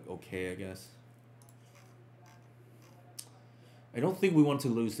that's like okay I guess. I don't think we want to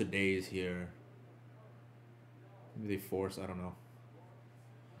lose the days here. Maybe they force, I don't know.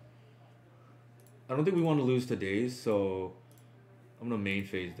 I don't think we want to lose to days, so I'm gonna main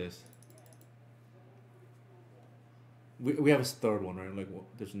phase this. We have a third one, right? Like, well,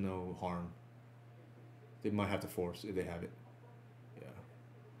 there's no harm. They might have to force if they have it. Yeah.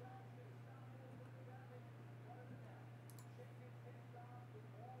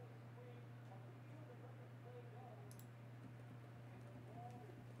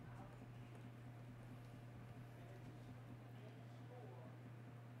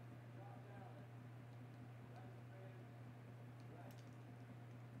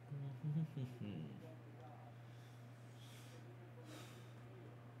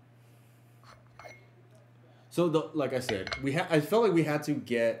 So like I said, I felt like we had to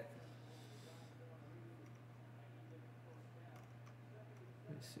get.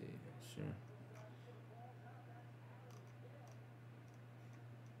 Let's see. Sure.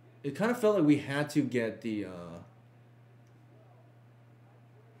 It kind of felt like we had to get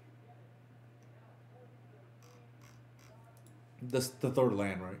The third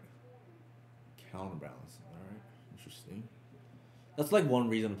land, right? counterbalance. All right. Interesting. That's like one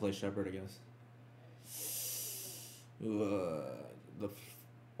reason to play Shepherd, I guess. The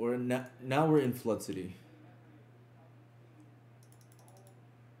now we're in Flood City.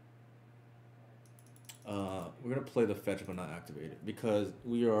 We're gonna play the fetch but not activate it because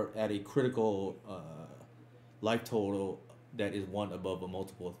we are at a critical life total that is one above a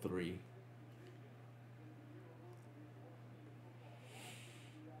multiple of 3.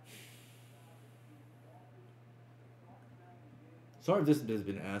 Sorry if this has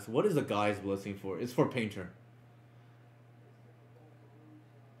been asked. What is the guy's blessing for? It's for Painter.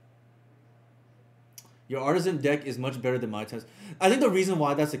 Your Artisan deck is much better than my test. I think the reason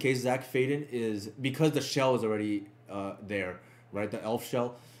why that's the case, Zach Faden, is because the shell is already there, right? The elf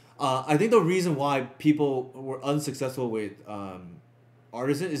shell. I think the reason why people were unsuccessful with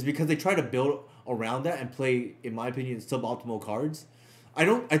Artisan is because they try to build around that and play, in my opinion, suboptimal cards. I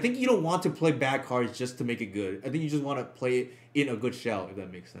think you don't want to play bad cards just to make it good. I think you just want to play it in a good shell, if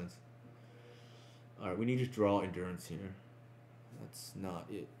that makes sense. All right, we need to draw endurance here. That's not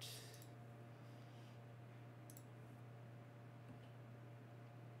it.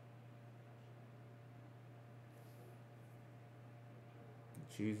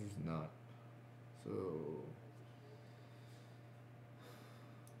 Cheese is not. So.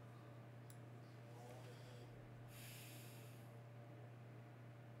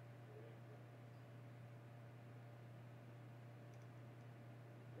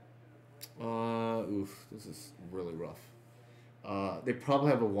 Oof, this is really rough. They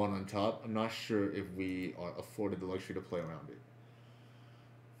probably have a 1 on top. I'm not sure if we are afforded the luxury to play around it.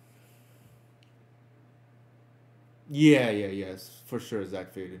 Yeah, yes, for sure,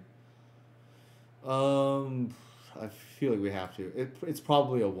 Zach Faden. I feel like we have to. It's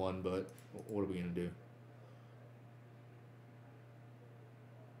probably a 1, but what are we gonna do?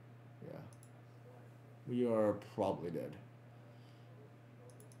 Yeah, we are probably dead.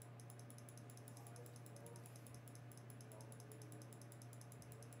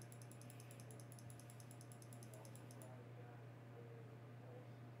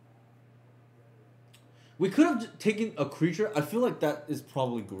 We could have taken a creature. I feel like that is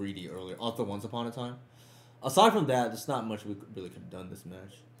probably greedy earlier, off the Once Upon a Time. Aside from that, there's not much we really could have done this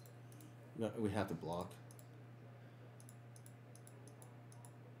match. We have to block.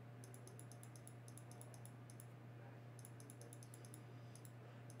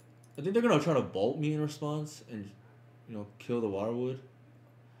 I think they're gonna try to bolt me in response and, kill the Wirewood.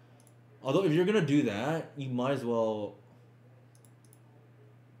 Although if you're gonna do that, you might as well.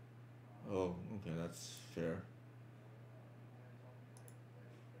 Oh, okay, that's fair.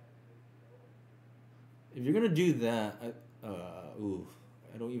 If you're gonna do that,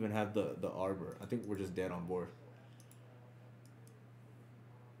 I don't even have the arbor. I think we're just dead on board.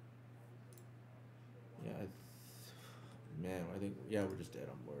 Yeah, man, I think we're just dead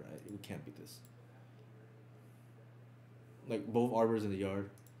on board. We can't beat this. Like both arbors in the yard.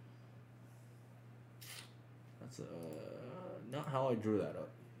 That's not how I drew that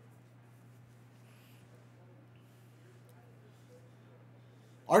up.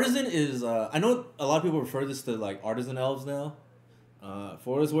 Artisan is I know a lot of people refer this to like Artisan elves now.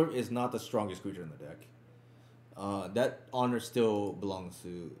 For what it's worth, is not the strongest creature in the deck. That honor still belongs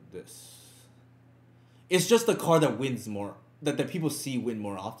to this. It's just the card that wins more, that people see win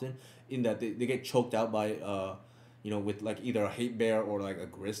more often, in that they get choked out by with like either a hate bear or like a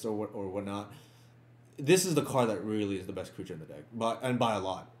grist or whatnot. This is the card that really is the best creature in the deck, and by a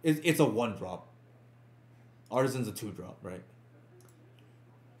lot. It's a 1-drop. Artisan's a 2-drop, right?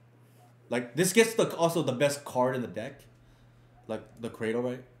 Like this gets also the best card in the deck, like the Cradle,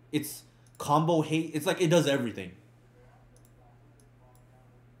 right? It's combo hate. It's like it does everything.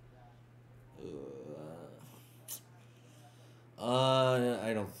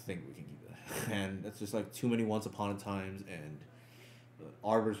 I don't think we can keep that. And that's just like too many Once Upon a Times, and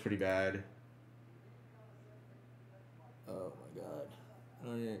Arbor's pretty bad. Oh my god.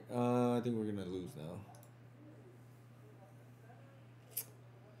 Oh yeah. I think we're gonna lose now.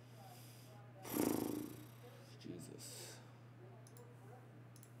 Jesus.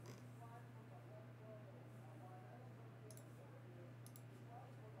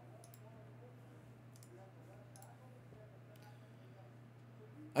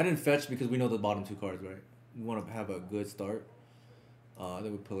 I didn't fetch because we know the bottom two cards, right? We want to have a good start. I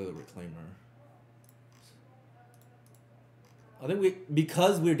think we play the Reclaimer. I think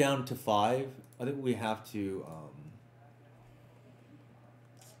because we're down to 5, I think we have to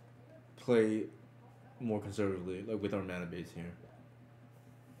play more conservatively, like with our mana base here.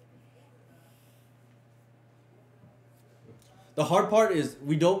 The hard part is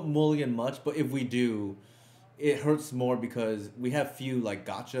we don't mulligan much, but if we do, it hurts more because we have few like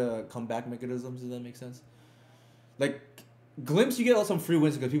gotcha comeback mechanisms. Does that make sense? Like Glimpse, you get some free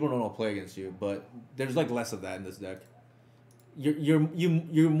wins because people don't know how to play against you, but there's like less of that in this deck.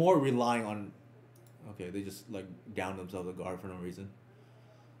 You're more relying on. Okay, they just like down themselves a guard for no reason.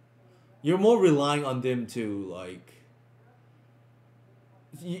 You're more relying on them to like.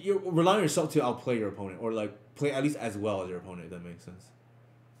 You're relying on yourself to outplay your opponent or like play at least as well as your opponent. If that makes sense.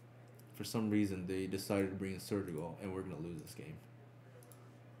 For some reason, they decided to bring in Surgical, and we're gonna lose this game.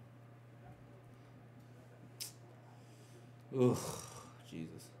 Ugh,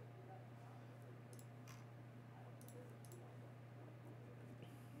 Jesus.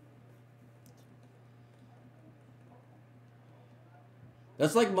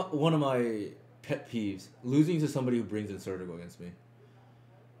 That's like one of my pet peeves. Losing to somebody who brings in Surgical against me.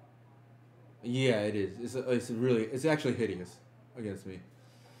 Yeah, it is. It's actually hideous against me.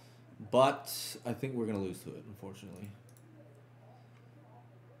 But I think we're going to lose to it, unfortunately.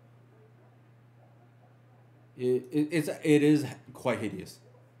 It is quite hideous.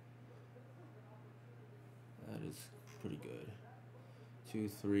 That is pretty good. 2,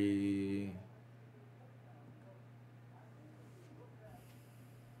 3...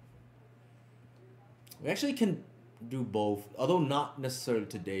 We actually can do both, although not necessarily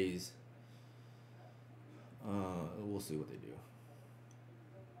today's. We'll see what they do.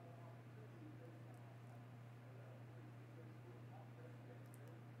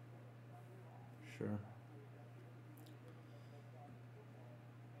 Sure.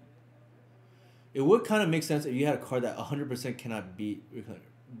 It would kind of make sense if you had a card that 100% cannot beat.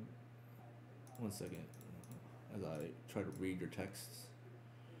 One second, as I try to read your texts.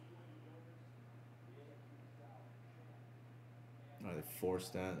 Alright, they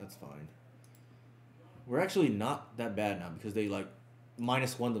forced that. That's fine. We're actually not that bad now because they like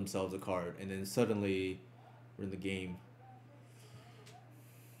 -1 themselves a card, and then suddenly we're in the game.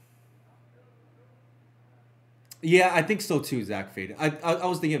 Yeah, I think so too, Zach Fade. I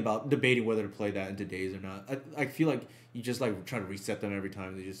was thinking about debating whether to play that in today's or not. I feel like you just like try to reset them every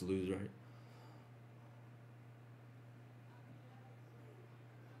time they just lose, right?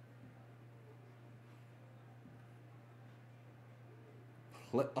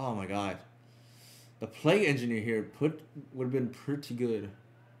 Oh my god. The play engineer here would have been pretty good.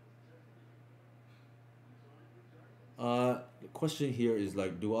 The question here is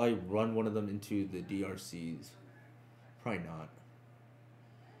like, do I run one of them into the DRCs? Probably not.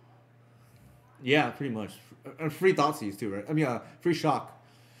 Yeah, pretty much. And free Thoughtseize too, right? I mean, free shock.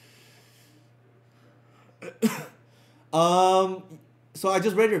 So I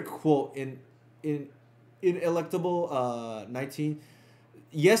just read your quote in Electable 19.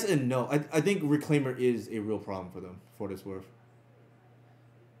 Yes and no. I think Reclaimer is a real problem for them, for this worth.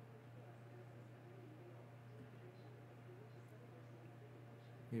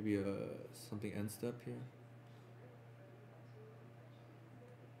 Maybe something end step here.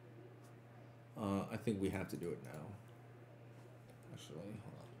 I think we have to do it now. Actually,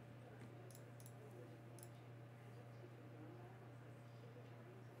 hold on.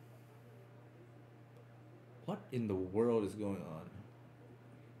 What in the world is going on?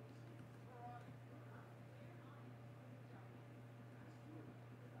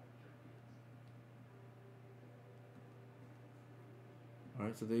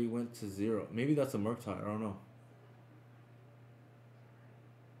 Alright, so they went to 0. Maybe that's a Murktide, I don't know.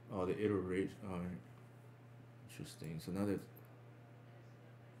 Oh, they iterate. Alright. Interesting. So now they're...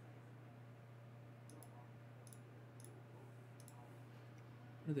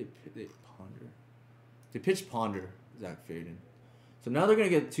 What do they ponder? They pitch Ponder, Zach Faden. So now they're going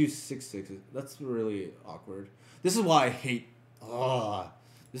to get 2 6/6s. That's really awkward. This is why I hate...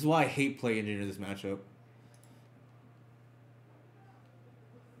 this is why I hate play engineer this matchup.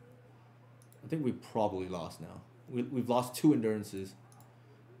 I think we probably lost now. We've lost 2 endurances.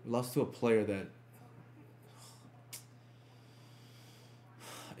 We lost to a player that...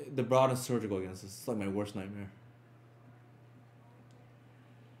 The broad and surgical against us. It's like my worst nightmare.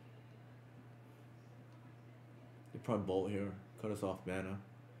 They probably bolt here. Cut us off mana.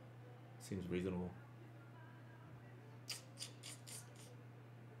 Seems reasonable.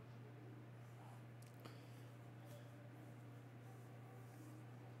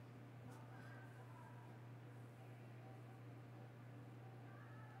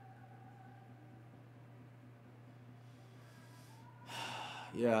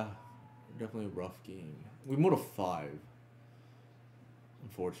 Yeah, definitely a rough game. We moved to 5.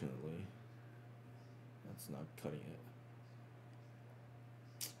 Unfortunately, that's not cutting it.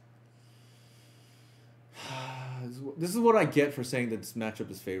 This is what I get for saying that this matchup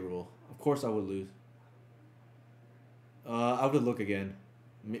is favorable. Of course, I would lose. I would look again.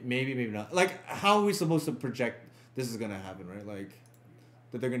 Maybe, maybe not. Like, how are we supposed to project this is gonna happen, right? Like,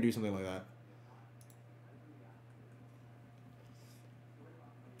 that they're gonna do something like that.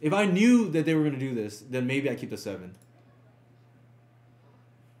 If I knew that they were gonna do this, then maybe I keep the 7.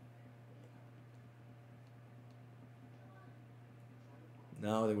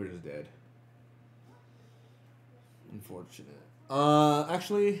 No, they were just dead. Unfortunate.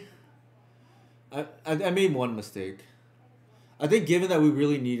 Actually, I made one mistake. I think given that we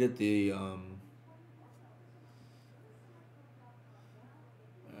really needed the I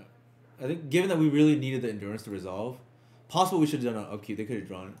think given that we really needed the endurance to resolve, possible we should have done an upkeep. They could have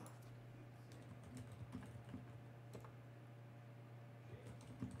drawn it.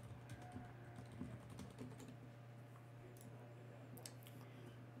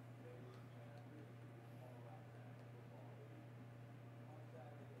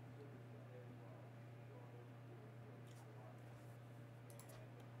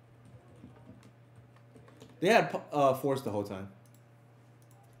 They had force the whole time.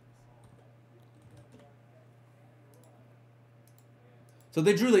 So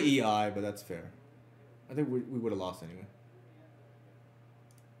they drew the EI, but that's fair. I think we would have lost anyway.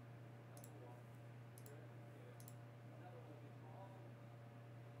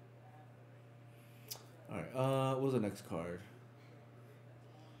 Alright, what was the next card?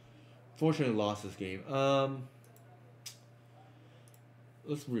 Fortunately lost this game.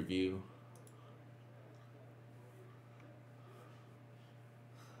 Let's review.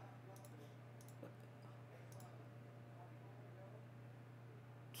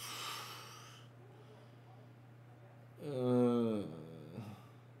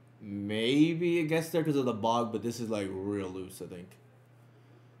 Maybe it gets there because of the bog, but this is like real loose, I think.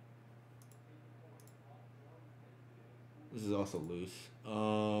 This is also loose.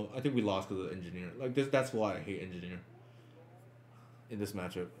 I think we lost because of the engineer. Like this, that's why I hate engineer. In this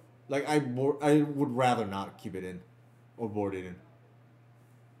matchup, like I would rather not keep it in, or board it in.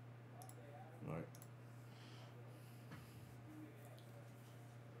 All right.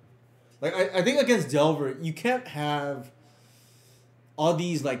 Like I think against Delver, you can't have all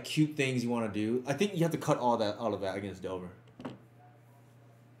these like cute things you want to do. I think you have to cut all of that against Delver.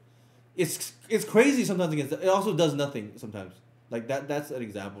 It's crazy sometimes against it also does nothing sometimes. Like that's an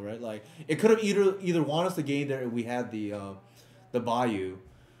example, right? Like it could have either won us the game there if we had the Bayou.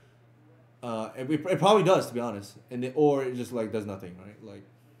 It probably does, to be honest, or it just like does nothing, right? Like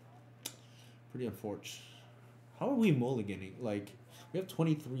pretty unfortunate. How are we mulliganing? Like we have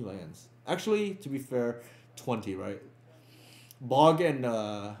 23 lands. Actually, to be fair, 20, right? Bog and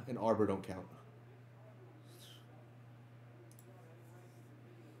Arbor don't count.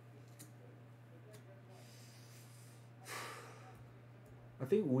 I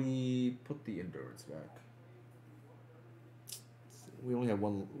think we put the endurance back. We only have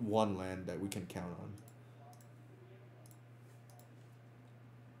one land that we can count on.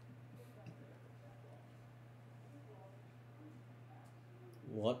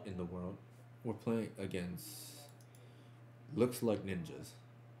 What in the world? We're playing against looks like ninjas.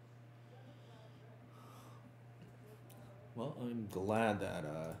 Well, I'm glad that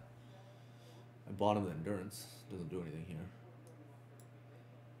I bought him the endurance. Doesn't do anything here.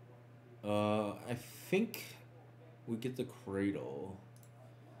 I think we get the cradle,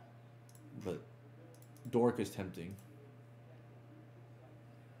 but Dork is tempting.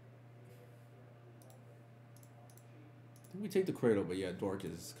 I think we take the cradle, but yeah, Dork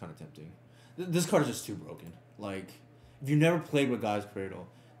is kind of tempting. This card is just too broken. Like, if you never played with Guy's Cradle,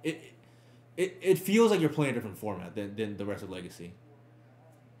 it feels like you're playing a different format than the rest of Legacy.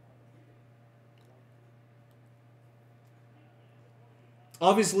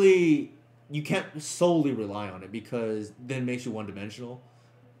 Obviously, you can't solely rely on it because then it makes you one-dimensional,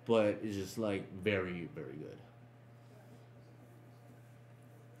 but it's just like very, very good.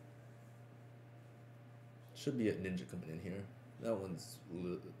 Should be a ninja coming in here. That one's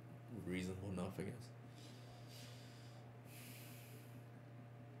reasonable enough, I guess.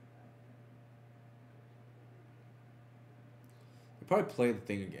 We probably play the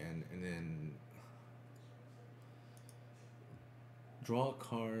thing again and then draw a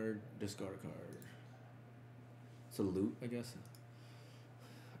card, discard a card. It's a loot, I guess.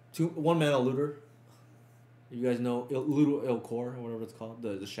 1 mana looter. You guys know Ludo Il Core or whatever it's called,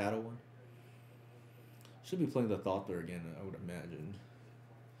 the shadow one. Should be playing the Thoughtler again, I would imagine.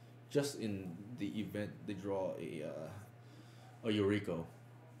 just in the event they draw a Eureka.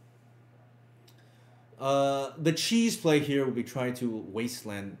 The cheese play here will be trying to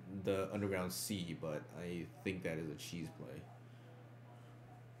wasteland the Underground Sea, but I think that is a cheese play.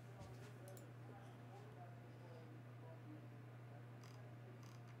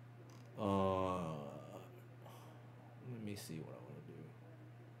 Let me see what I want to do.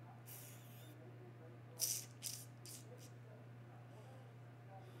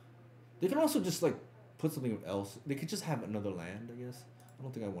 They can also just like put something else. They could just have another land, I guess. I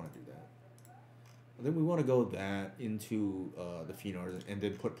don't think I want to do that. I think we want to go that into the Fiend Artisan and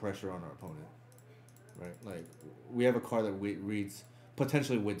then put pressure on our opponent. Right? Like, we have a card that reads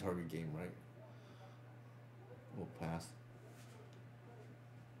potentially win target game, right? We'll pass.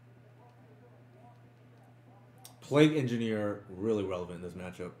 Plague Engineer, really relevant in this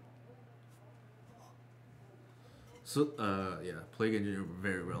matchup. So, yeah, Plague Engineer,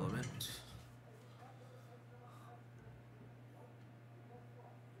 very relevant.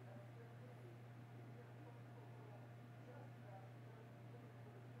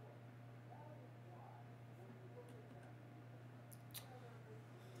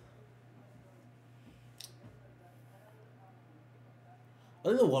 I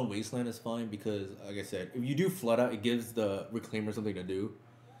think the one wasteland is fine because, like I said, if you do flood out, it gives the reclaimer something to do.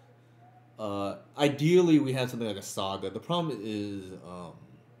 Ideally, we have something like a saga. The problem is,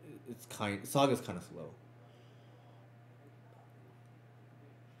 saga's kind of slow.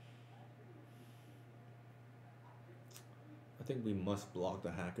 I think we must block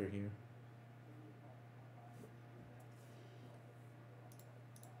the hacker here.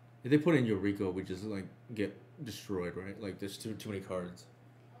 If they put in Eureka, we just like get destroyed, right? Like there's too many cards.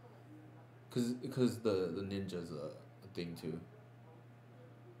 Cause the ninja's a thing too.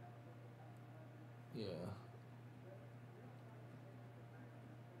 Yeah.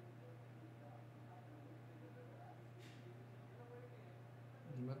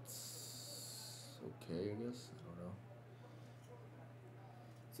 That's okay, I guess. I don't know.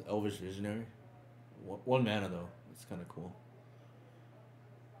 It's an Elvish Visionary. One mana though. It's kind of cool.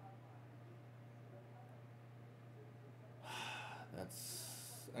 That's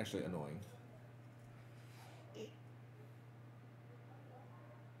actually annoying.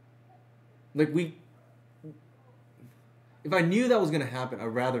 Like if I knew that was gonna happen, I'd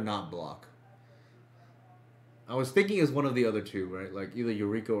rather not block. I was thinking as one of the other two, right? Like either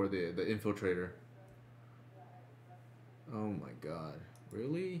Eureka or the Infiltrator. Oh my god.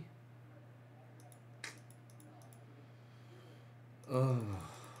 Really? Oh,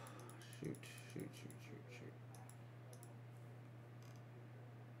 shoot.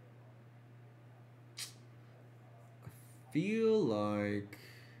 I feel like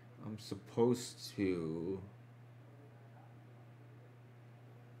I'm supposed to...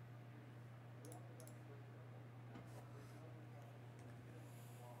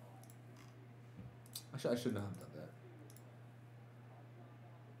 Actually, I should not have done that.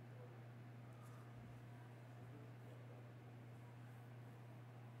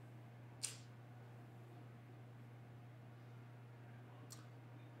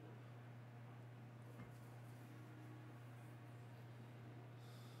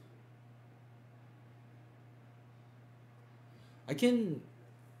 I can...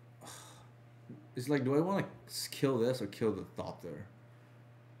 It's like, do I want to kill this or kill the Thopter?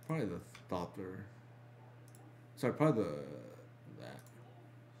 Probably the Thopter. Sorry, probably that.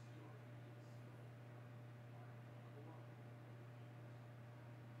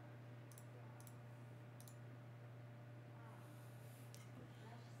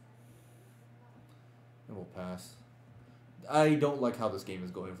 And we'll pass. I don't like how this game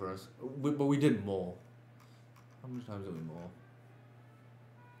is going for us. But we did mull. How many times did we mull?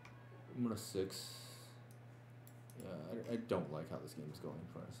 I'm gonna 6. Yeah, I don't like how this game is going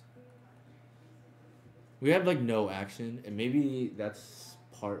for us. We have like no action, and maybe that's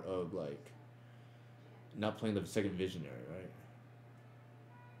part of like not playing the second Visionary, right?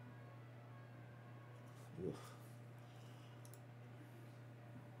 Oof.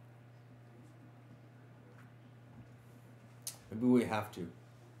 Maybe we have to.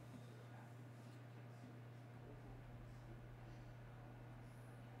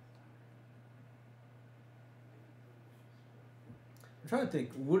 I'm trying to think.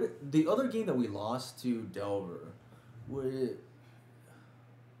 Would the other game that we lost to Delver, would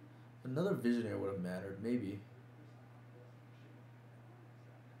another Visionary would have mattered? Maybe.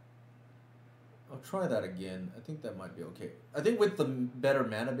 I'll try that again. I think that might be okay. I think with the better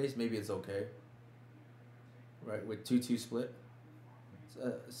mana base, maybe it's okay. Right, with 2-2 split.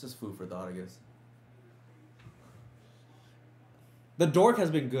 It's just food for thought, I guess. The dork has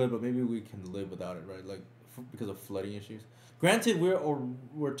been good, but maybe we can live without it, right? Like because of flooding issues. Granted, we're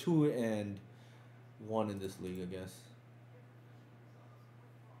 2-1 in this league, I guess.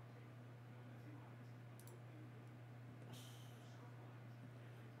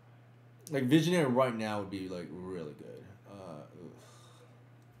 Like Visionary right now would be like really good.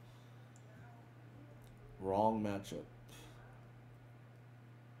 Wrong matchup.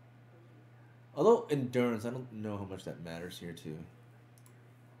 Although endurance, I don't know how much that matters here too.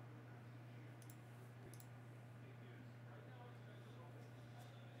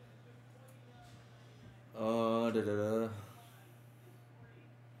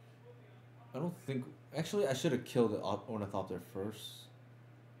 I don't think. Actually, I should have killed the Ornithopter first.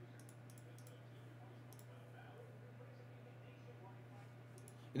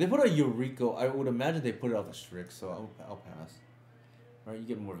 If they put a Eureka, I would imagine they put it off a Strix, so I'll pass. Alright, you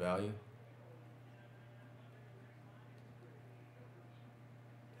get more value.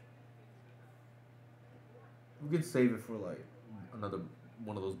 We could save it for like another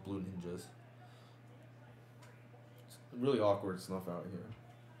one of those blue ninjas. It's really awkward snuff out here.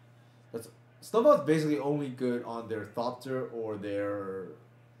 That's snuff out's basically only good on their Thopter or the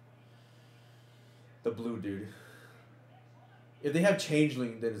blue dude. If they have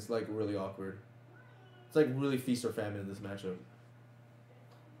Changeling, then it's like really awkward. It's like really feast or famine in this matchup.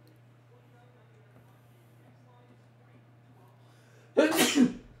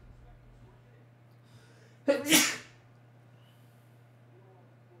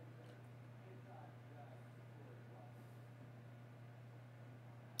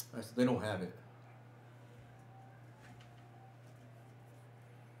 Alright, so they don't have it.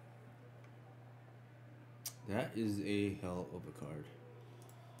 That is a hell of a card.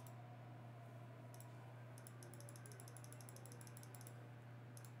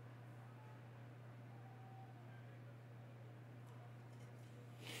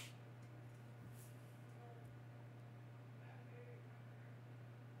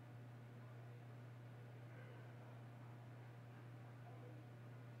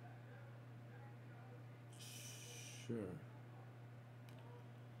 Sure.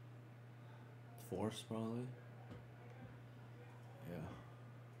 Force, probably. Yeah.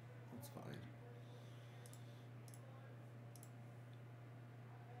 That's fine.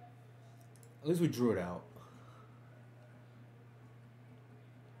 At least we drew it out.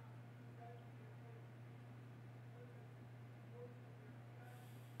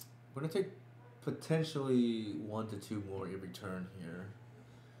 We're gonna take potentially 1 to 2 more every turn here.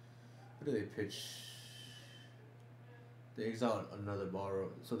 What do they pitch? They exile another borrow,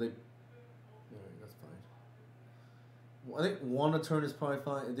 so they. Alright, that's fine. Well, I think 1 a turn is probably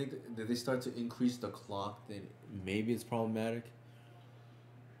fine. I think if they start to increase the clock, then maybe it's problematic.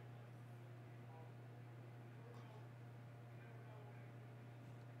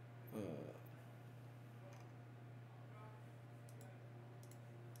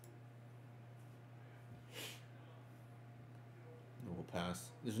 We'll pass.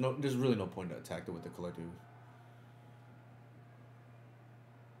 There's really no point to attack it with the collective.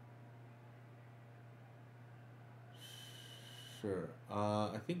 Sure.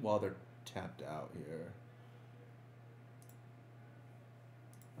 I think while they're tapped out here,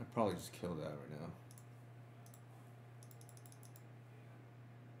 I'd probably just kill that right now.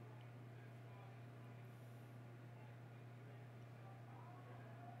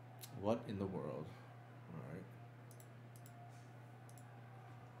 What in the world? Alright.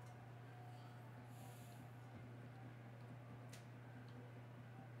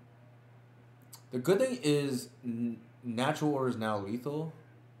 The good thing is natural order is now lethal.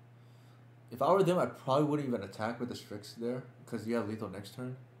 If I were them, I probably wouldn't even attack with the Strix there, because you have lethal next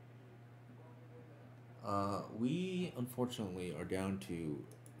turn. We unfortunately are down to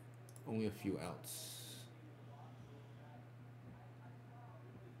only a few outs.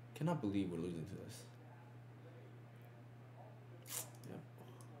 Cannot believe we're losing to this. Yep.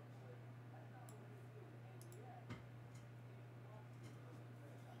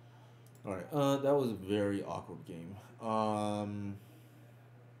 Alright, that was a very awkward game.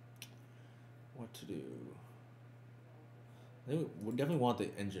 What to do? I think we definitely want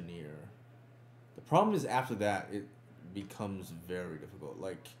the engineer. The problem is after that, it becomes very difficult.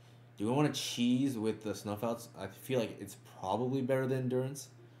 Like, do we want to cheese with the snuff outs? I feel like it's probably better than endurance.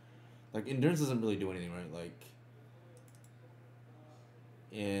 Like, endurance doesn't really do anything, right? Like,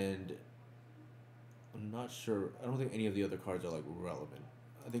 and I'm not sure. I don't think any of the other cards are, like, relevant.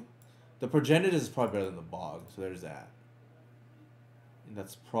 I think the Progenitor is probably better than the Bog, so there's that. And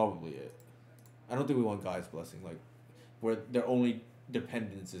that's probably it. I don't think we want Guy's Blessing, like, where their only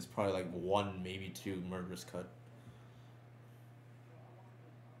dependence is probably, like, 1, maybe 2 Murderous Cut.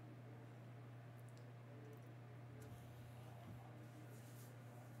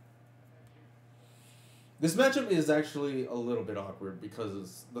 This matchup is actually a little bit awkward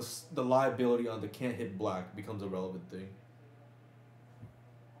because the liability on the can't hit black becomes a relevant thing.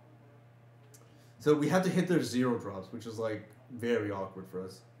 So we have to hit their 0 drops, which is like very awkward for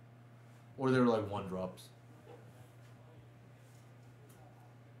us. Or they're like 1 drops.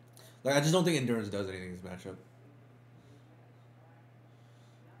 Like I just don't think endurance does anything in this matchup.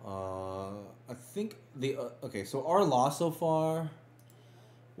 I think the okay. So our loss so far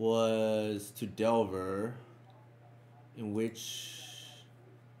was to Delver, in which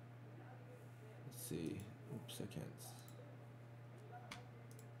let's see. Oops, I can't.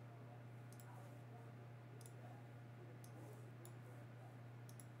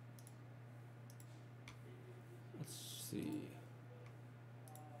 Let's see.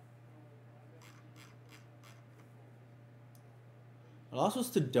 I lost was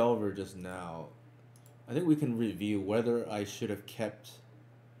to Delver just now. I think we can review whether I should have kept.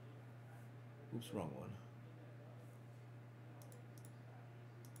 Oops, wrong one.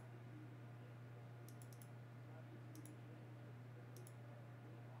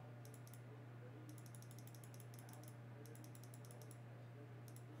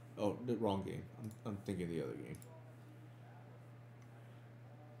 Oh, the wrong game. I'm thinking the other game.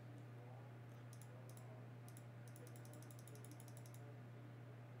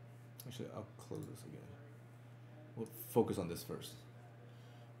 Actually, I'll close this again. We'll focus on this first.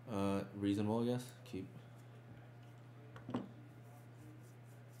 Reasonable, I guess. Keep.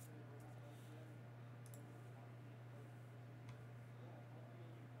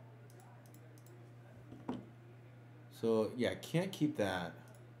 So yeah, can't keep that.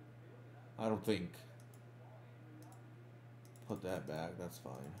 I don't think. Put that back. That's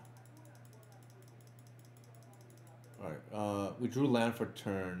fine. All right. We drew land for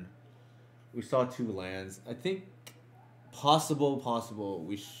turn. We saw 2 lands. I think possible.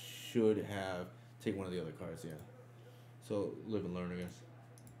 We should have take one of the other cards. Yeah. So live and learn, I guess.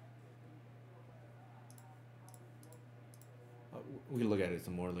 We can look at it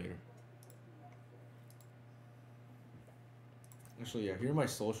some more later. Actually, yeah. Here are my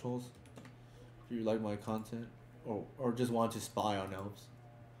socials. If you like my content, or just want to spy on elves.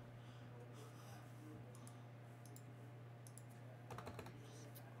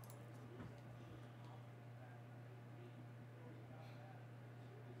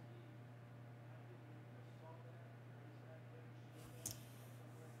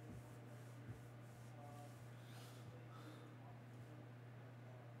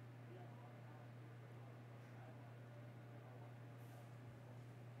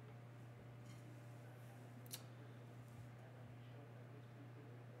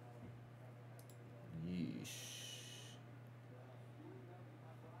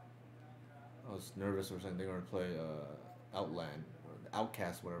 I was nervous or something. They were gonna play Outland or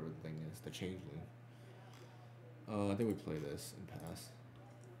Outcast, whatever the thing is, the Changeling. I think we play this and pass.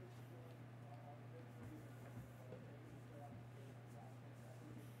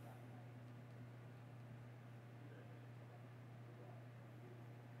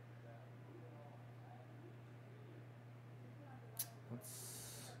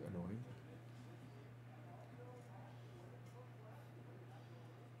 That's annoying.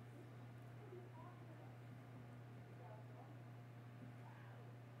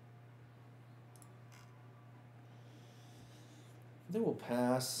 I think we'll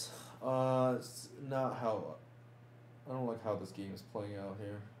pass. It's not how. I don't like how this game is playing out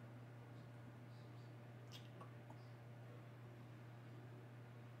here.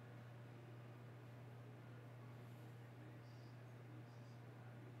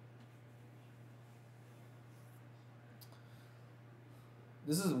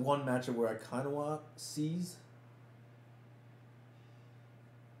 This is one matchup where I kind of want Seize.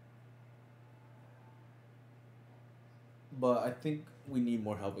 But I think we need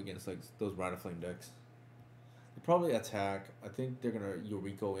more help against like those Rider Flame decks. They probably attack. I think they're gonna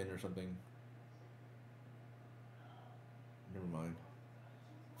Eureka in or something. Never mind.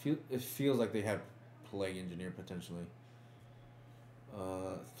 It feels like they have Plague Engineer potentially.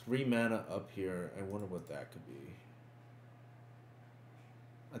 3 mana up here. I wonder what that could be.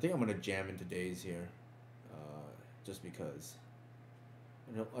 I think I'm gonna jam into Daze here, just because.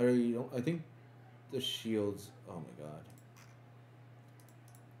 I think the shields. Oh my god.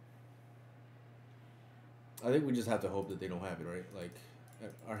 I think we just have to hope that they don't have it, right? Like,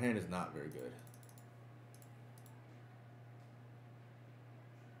 our hand is not very good.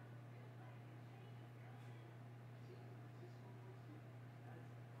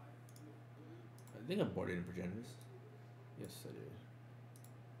 I think I boarded in Progenitors. Yes, I did.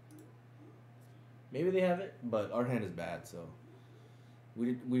 Maybe they have it, but our hand is bad, so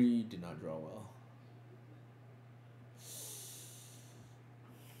we did not draw well.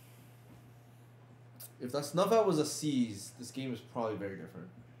 If that snuff out was a seize, this game is probably very different.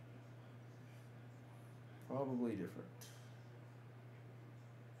 Probably different.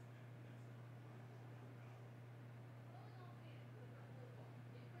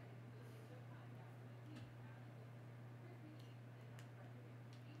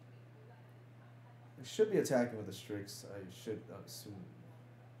 I should be attacking with the Strix. I should assume.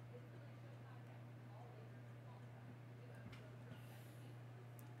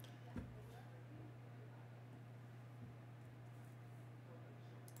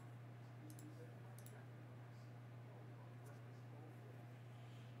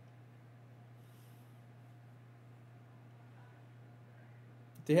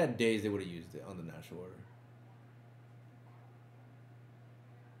 If they had days, they would have used it on the natural order.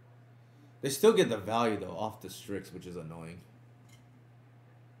 They still get the value though off the Strix, which is annoying.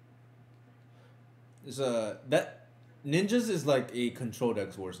 There's a that ninjas is like a control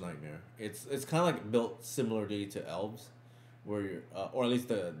deck's worst nightmare. It's kind of like built similarly to elves, where you're or at least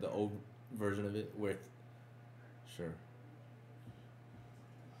the old version of it with. Sure.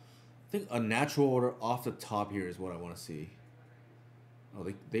 I think a natural order off the top here is what I want to see. Oh,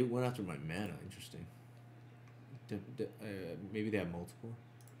 they went after my mana. Interesting. Maybe they have multiple.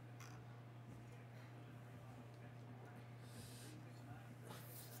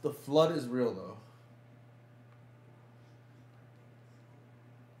 The flood is real though.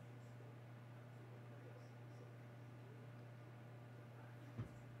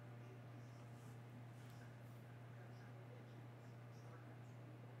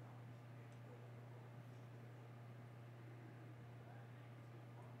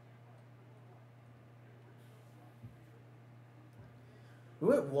 We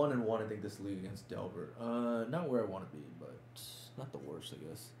went 1-1, I think, this league against Delbert. Not where I want to be, but not the worst, I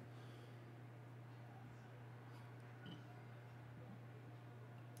guess.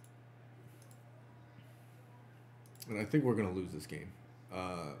 And I think we're gonna lose this game.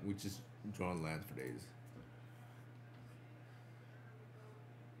 We just drawn lands for days.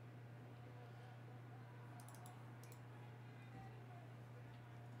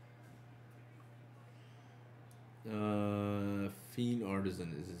 Fiend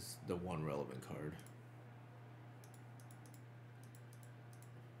Artisan is the one relevant card.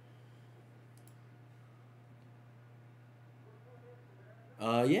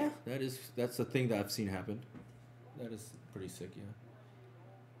 Yeah, that's a thing that I've seen happen. That is pretty sick, yeah.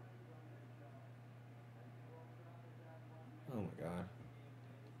 Oh my god.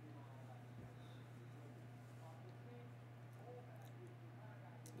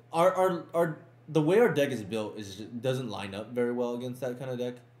 Our the way our deck is built is doesn't line up very well against that kind of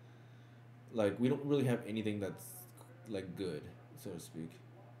deck. Like we don't really have anything that's like good, so to speak.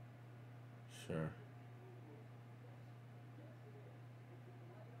 Sure.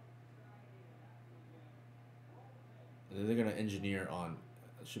 And then they're gonna engineer on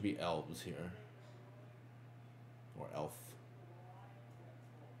should be elves here. Or elf.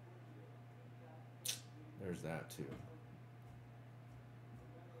 There's that too.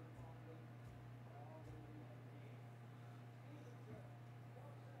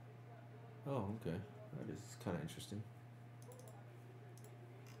 Oh, okay. That is kind of interesting.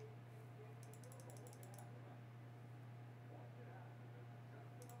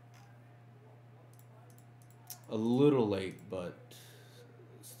 A little late, but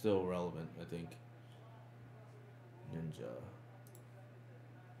still relevant, I think. Ninja.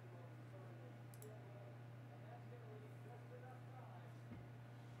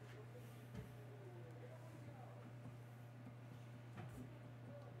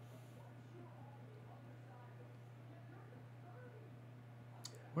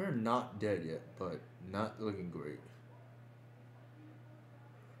 We're not dead yet, but not looking great.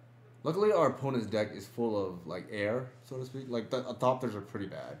 Luckily, our opponent's deck is full of like air, so to speak. Like the adopters are pretty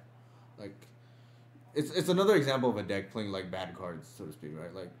bad. Like, it's another example of a deck playing like bad cards, so to speak,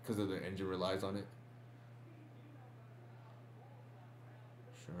 right? Like because of the engine relies on it.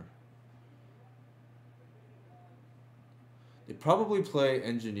 Sure. They probably play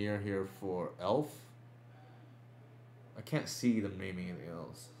engineer here for elf. I can't see them naming anything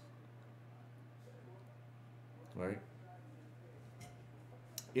else. Right?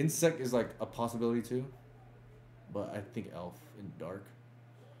 Insect is like a possibility too. But I think elf in dark.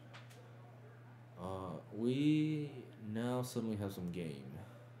 We now suddenly have some game.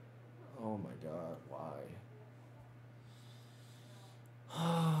 Oh my god, why?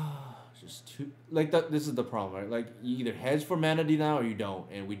 Just too like that. This is the problem, right? Like you either hedge for mana now or you don't,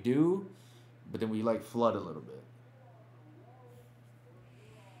 and we do, but then we like flood a little bit.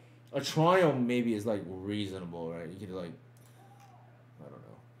 A triumph maybe is like reasonable, right? You could like, I don't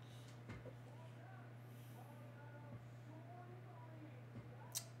know.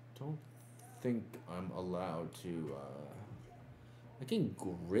 don't think I'm allowed to. I can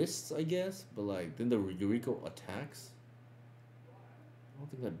grist, I guess, but like then the Yuriko attacks. I don't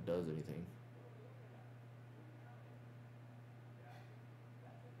think that does anything.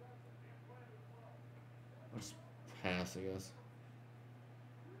 I'll just pass, I guess.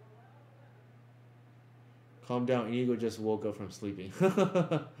 Calm down, Inigo just woke up from sleeping.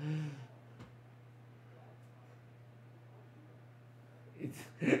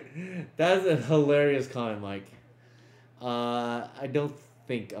 That's a hilarious comment, Mike. I don't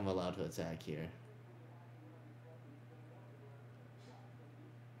think I'm allowed to attack here.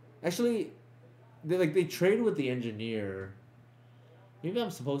 Actually, they trade with the engineer. Maybe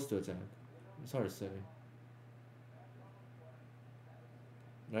I'm supposed to attack. It's hard to say.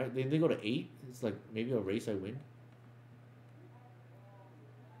 Right? They go to 8. It's like maybe a race I win.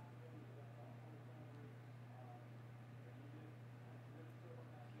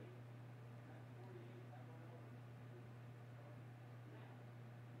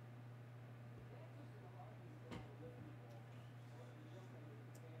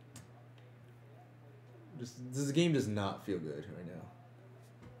 This game does not feel good right now.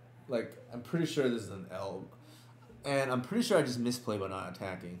 Like, I'm pretty sure this is an L. And I'm pretty sure I just misplayed by not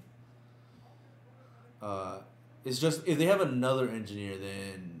attacking. It's just, if they have another engineer,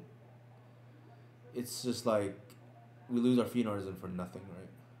 then it's just like, we lose our Fiend Artisan for nothing, right?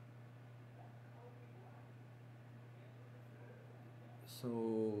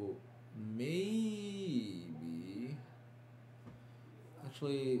 So, maybe...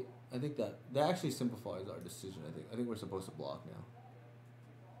 Actually, I think that actually simplifies our decision, I think we're supposed to block now.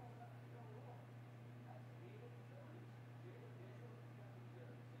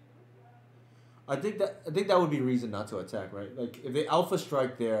 I think that would be reason not to attack, right? Like if they alpha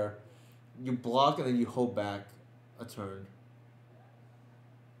strike there, you block and then you hold back a turn.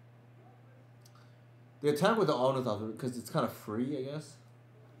 They attack with the Omnithop because it's kind of free, I guess.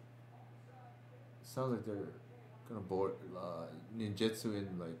 Sounds like they're gonna board ninjutsu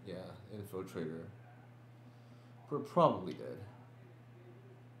and like infiltrator. We're probably dead.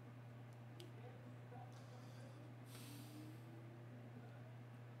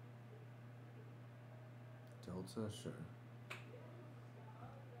 Delta, sure.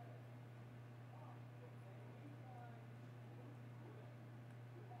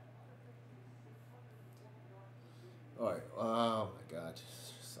 All right. Oh my God,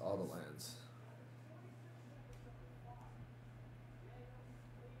 just all the lands.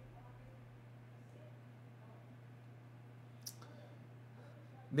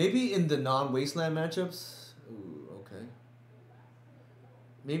 Maybe in the non-wasteland matchups. Ooh, okay.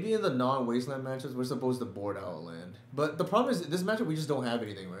 Maybe in the non-wasteland matchups, we're supposed to board out a land. But the problem is, this matchup, we just don't have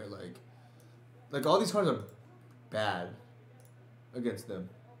anything, right? Like all these cards are bad against them.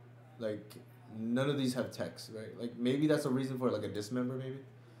 Like, none of these have text, right? Like, maybe that's a reason for, like, a dismember, maybe?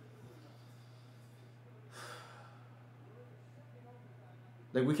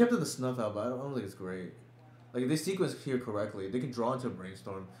 Like, we kept it the snuff out, but I don't think it's great. Like, if they sequence here correctly, they can draw into a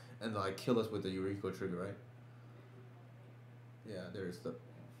brainstorm and, like, kill us with the Yuriko trigger, right? Yeah, there's the...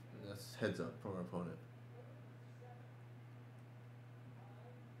 That's heads up from our opponent.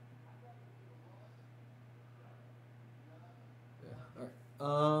 Yeah,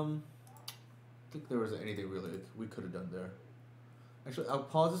 alright. I think there wasn't anything really we could have done there. Actually, I'll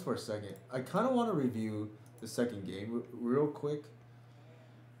pause this for a second. I kind of want to review the second game real quick.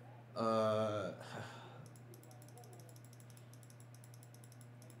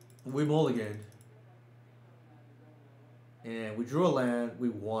 We mulliganed. And we drew a land. We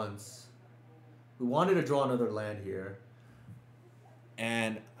once. We wanted to draw another land here.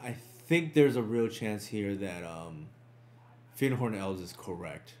 And I think there's a real chance here that Fiendhorn Elves is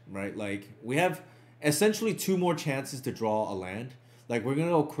correct, right? Like, we have essentially 2 more chances to draw a land. Like, we're going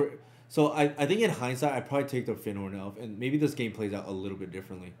to go... So, I think in hindsight, I'd probably take the Fiendhorn Elf, and maybe this game plays out a little bit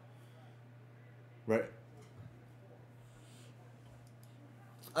differently. Right?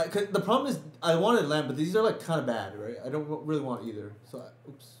 Cause the problem is, I wanted land, but these are, like, kind of bad, right? I don't really want either. So,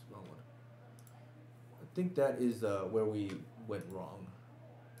 oops, wrong one. I think that is where we went wrong.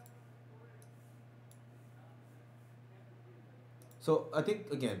 So, I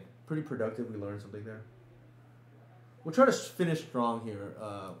think, again, pretty productive. We learned something there. We'll try to finish strong here.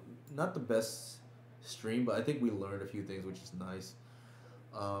 Not the best stream, but I think we learned a few things, which is nice.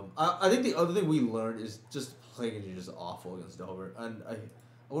 I think the other thing we learned is just playing is just awful against Delver. And I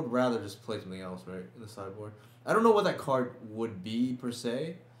would rather just play something else, right, in the sideboard. I don't know what that card would be, per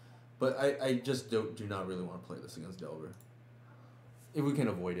se, but I just do not really want to play this against Delver. If we can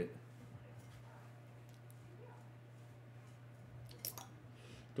avoid it.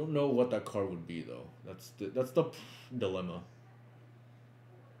 Don't know what that card would be though. That's the dilemma.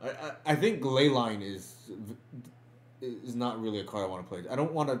 I think Leyline is not really a card I want to play. I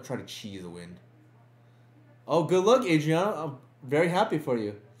don't want to try to cheese a win. Oh, good luck, Adriano. I'm very happy for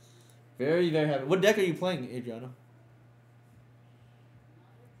you. Very, very happy. What deck are you playing, Adriano?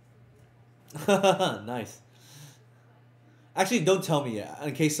 Nice. Actually, don't tell me yet,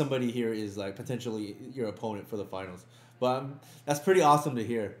 in case somebody here is like potentially your opponent for the finals. But that's pretty awesome to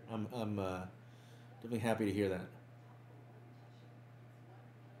hear. I'm definitely happy to hear that.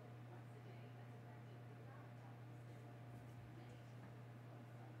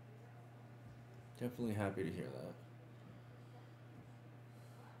 Definitely happy to hear that.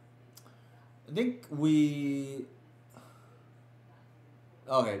 I think we.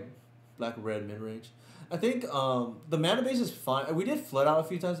 Okay, black red mid range. I think the mana base is fine. We did flood out a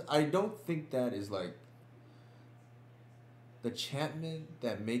few times. I don't think that is like the enchantment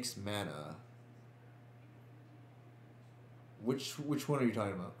that makes mana. Which one are you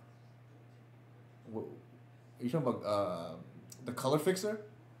talking about? What, are you talking about the color fixer?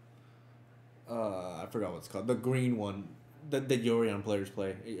 I forgot what it's called. The green one that Yorion players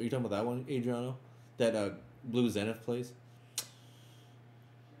play. Are you talking about that one, Adriano? That Blue Zenith plays?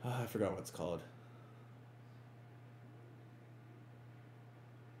 I forgot what it's called.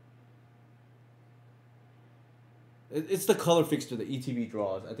 It's the color fixture that ETB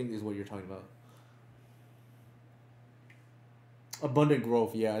draws. I think is what you're talking about. Abundant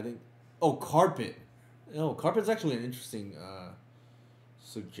growth, yeah. I think. Oh, carpet. No, carpet's actually an interesting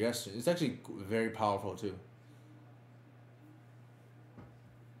suggestion. It's actually very powerful too.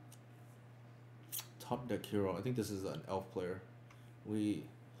 Top deck hero. I think this is an elf player. I mean,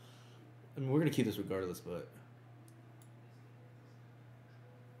 we're gonna keep this regardless, but.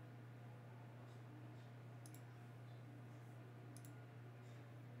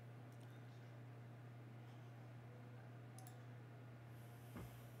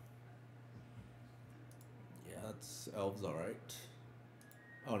 Yeah, that's elves, all right.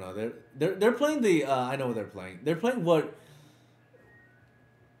 Oh no, they're playing the. I know what they're playing. They're playing what.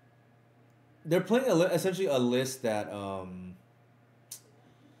 They're playing essentially a list that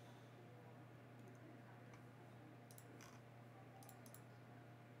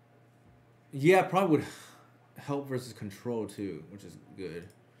Yeah, probably would help versus control too, which is good.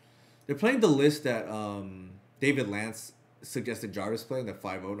 They're playing the list that David Lance suggested Jarvis play in the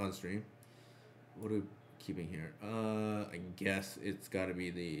 5-0 on stream. What are we keeping here? I guess it's got to be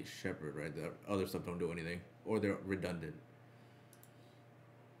the Shepherd, right? The other stuff don't do anything, or they're redundant.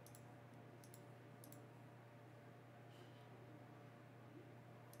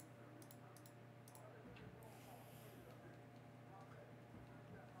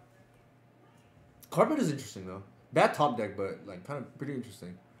 Carpet is interesting though. Bad top deck, but like kind of pretty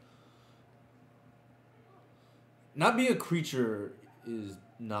interesting. Not being a creature is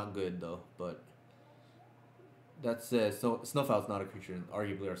not good though, but that's it. So Snowfowl's not a creature, and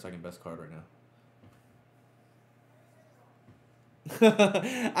arguably our second best card right now.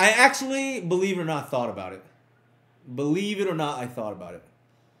 I actually, believe it or not, thought about it. Believe it or not, I thought about it.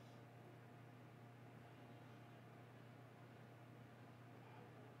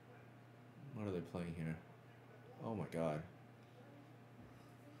 What are they playing here? Oh my god.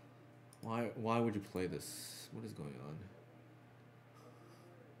 Why would you play this? What is going on?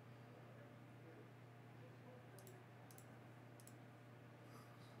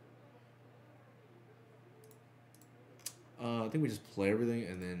 I think we just play everything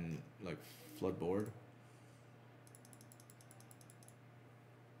and then like flood board.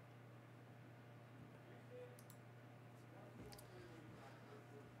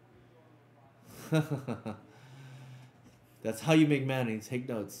 That's how you make money. Take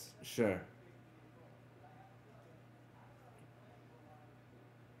notes. Sure.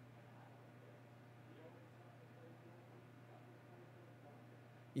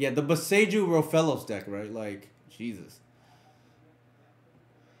 Yeah, the Boseiju Rofellos deck, right? Like, Jesus.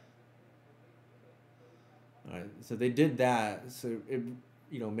 Alright, so they did that. So it,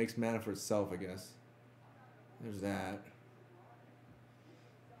 makes mana for itself, I guess. There's that.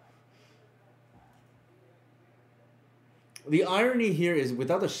 The irony here is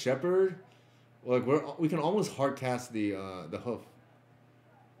without the Shepherd, like we can almost hard cast the hoof.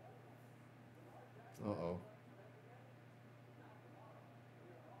 Uh-oh.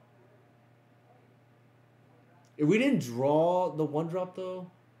 If we didn't draw the 1-drop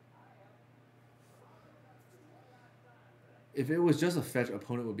though, if it was just a fetch,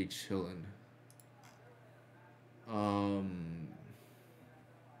 opponent would be chilling.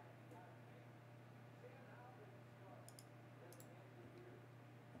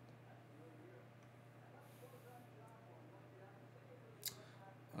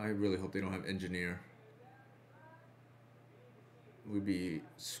 I really hope they don't have engineer. We'd be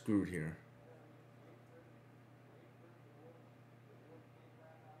screwed here.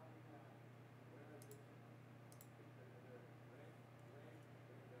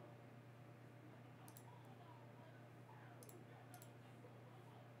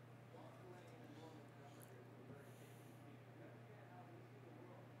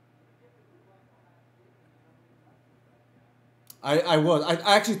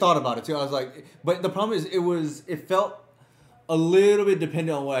 I actually thought about it too. I was like, but the problem is it felt a little bit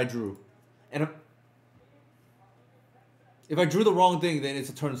dependent on what I drew, and if I drew the wrong thing, then it's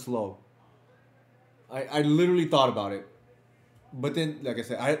a turn slow. I literally thought about it, but then like I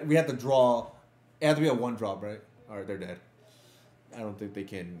said, we had to draw. It had to be a one drop, right? All right, they're dead. I don't think they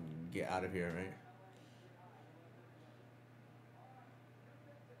can get out of here, right?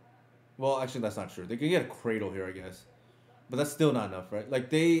 Well, actually, that's not true. They can get a cradle here, I guess, but that's still not enough, right? Like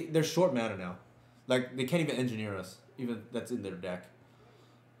they're short mana now. Like they can't even engineer us. Even that's in their deck.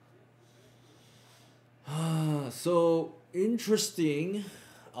 So interesting.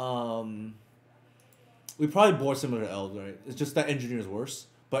 We probably board similar to elves, right? It's just that engineer is worse,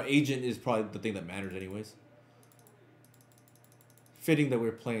 but agent is probably the thing that matters anyways. Fitting that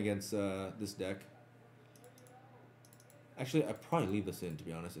we're playing against this deck. Actually, I probably leave this in, to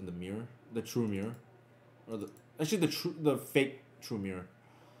be honest, in the mirror, the true mirror, or the fake true mirror.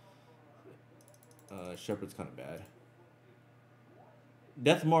 Shepherd's kind of bad.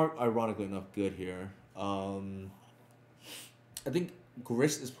 Deathmark, ironically enough, good here. I think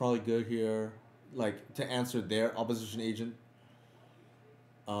Grist is probably good here, like to answer their opposition agent.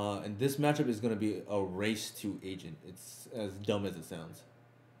 And this matchup is gonna be a race to agent. It's as dumb as it sounds.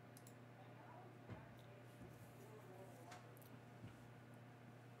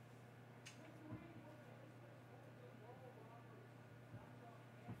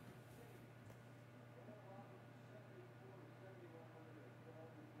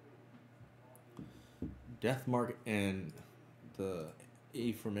 Deathmark and the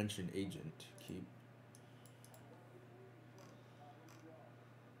aforementioned agent keep.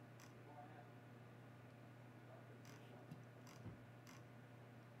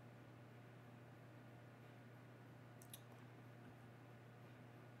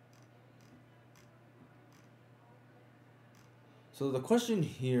 So the question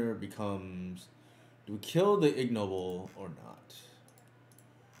here becomes, do we kill the ignoble or not?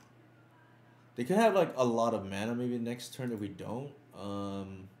 They could have like a lot of mana maybe next turn if we don't. I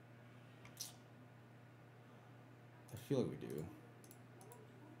feel like we do.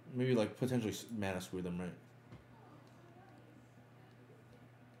 Maybe like potentially mana screw them, right?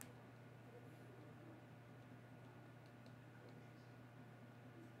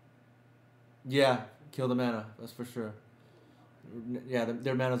 Yeah, kill the mana. That's for sure. Yeah,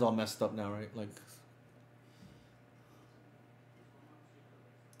 their mana's all messed up now, right? Like.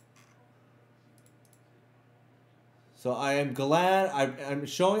 So I am glad I'm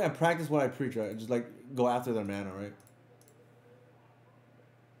showing I practice what I preach, right? Just like go after their mana, right?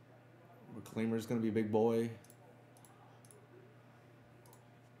 Reclaimer's gonna be a big boy.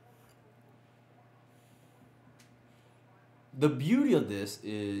 The beauty of this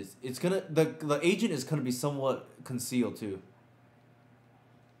is it's gonna the agent is gonna be somewhat concealed too.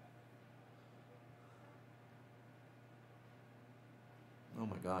 Oh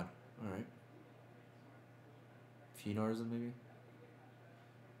my god. Alright. Fiend Artisan maybe?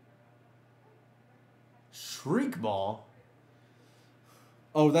 Shriek Ball?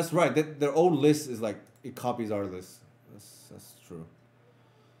 Oh, that's right. Their old list is like, it copies our list. That's true.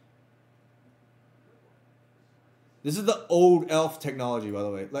 This is the old elf technology, by the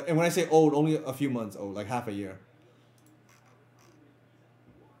way. Like, and when I say old, only a few months old, like half a year.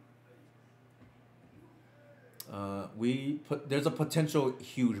 There's a potential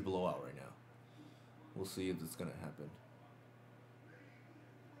huge blowout right now. We'll see if it's gonna happen.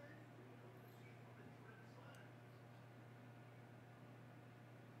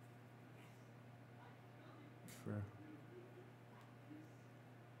 Sure.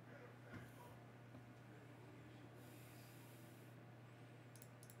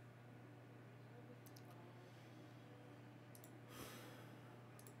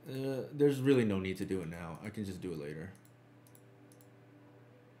 There's really no need to do it now. I can just do it later.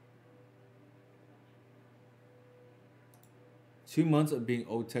 Two months of being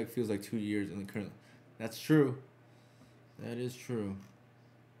old tech feels like 2 years in the current. That's true. That is true.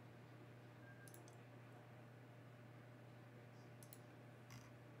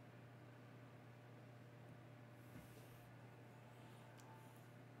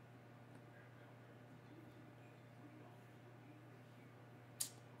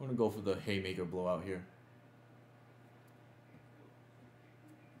 I'm gonna go for the Haymaker blowout here.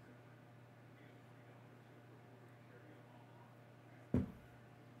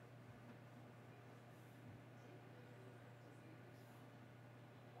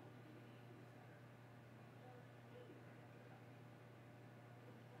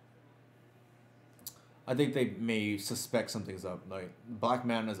 I think they may suspect something's up. Like, black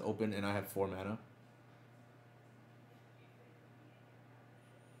mana is open and I have 4 mana.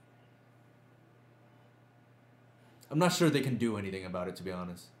 I'm not sure they can do anything about it, to be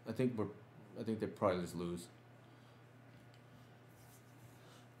honest. I think they probably just lose.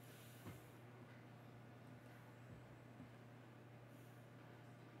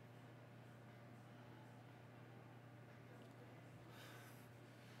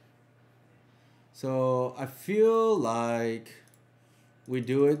 So I feel like we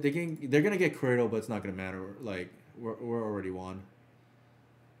do it. They're gonna get Cradle, but it's not gonna matter. Like we're already won.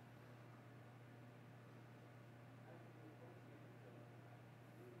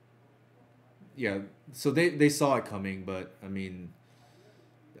 Yeah. So they saw it coming, but I mean,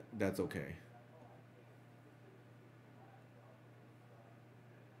 that's okay.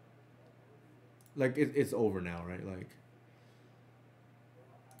 Like it's over now, right? Like.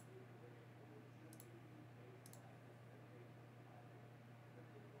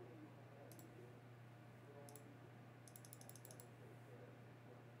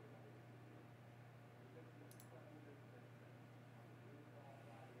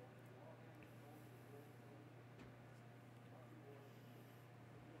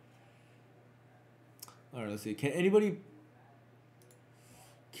 All right, let's see. Can anybody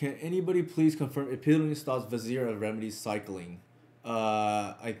please confirm if Piddling stops Vizier of Remedies cycling?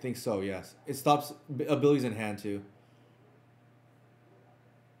 I think so. Yes, it stops abilities in hand too.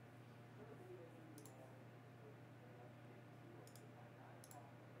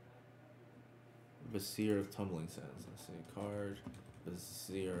 Vizier of Tumbling Sands. Let's see. Card.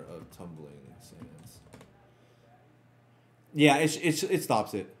 Vizier of Tumbling Sands. Yeah, it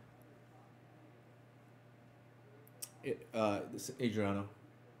stops it. This Adriano.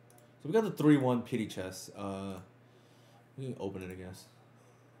 So we got the 3-1 pity chest. We can open it, I guess.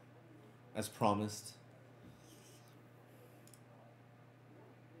 As promised.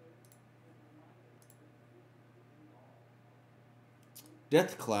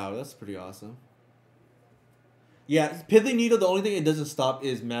 Death Cloud, that's pretty awesome. Yeah, Pithing Needle, the only thing it doesn't stop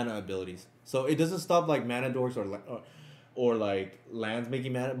is mana abilities. So it doesn't stop like mana dorks or like lands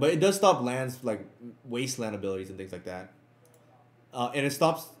making mana, but it does stop lands like wasteland abilities and things like that. And it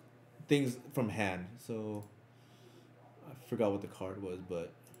stops things from hand. So I forgot what the card was,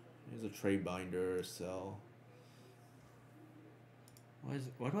 but there's a trade binder, sell. Why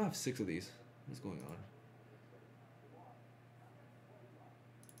do I have 6 of these? What's going on?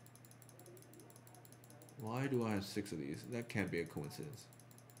 Why do I have 6 of these? That can't be a coincidence.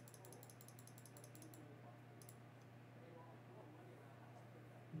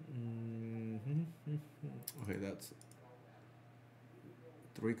 Okay, that's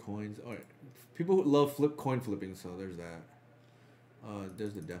 3 coins. All right, people who love coin flipping, so there's that.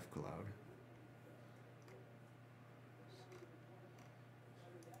 There's the Death Cloud.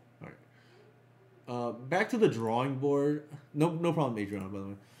 All right. Back to the drawing board. No problem, Adrian. By the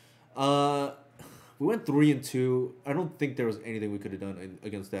way. We went 3-2. I don't think there was anything we could have done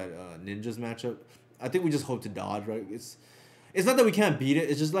against that ninjas matchup. I think we just hope to dodge, right? It's not that we can't beat it.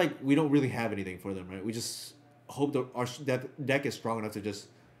 It's just like we don't really have anything for them, right? We just hope that deck is strong enough to just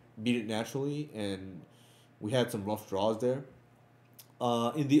beat it naturally, and we had some rough draws there.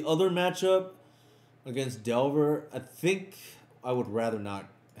 In the other matchup against Delver, I think I would rather not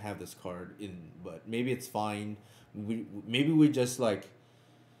have this card in, but maybe it's fine. Maybe we just like.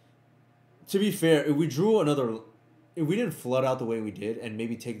 To be fair, if we didn't flood out the way we did and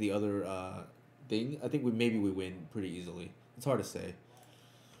maybe take the other thing, I think we win pretty easily. It's hard to say.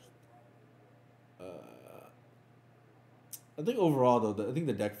 I think overall though, I think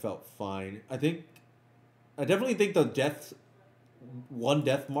the deck felt fine. I definitely think the death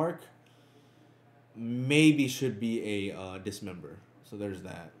mark maybe should be a dismember. So there's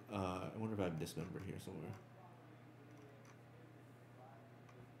that. I wonder if I have dismember here somewhere.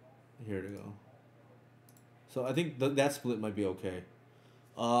 Here to go. So I think that split might be okay.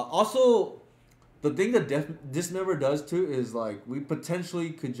 Also, the thing that Dismember does too is like we potentially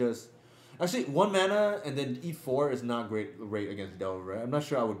could just actually 1 mana and then eat 4 is not great rate against Delver. Right? I'm not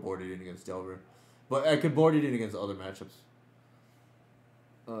sure I would board it in against Delver, but I could board it in against other matchups.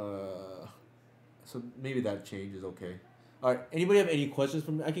 So maybe that change is okay. All right. Anybody have any questions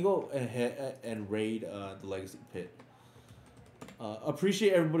from me? I can go ahead and raid the Legacy Pit.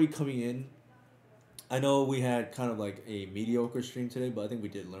 Appreciate everybody coming in. I know we had kind of like a mediocre stream today, but I think we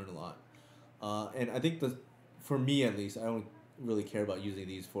did learn a lot. And I think for me at least, I don't really care about using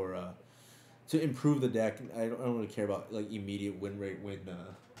these for to improve the deck. I don't really care about like immediate win rate when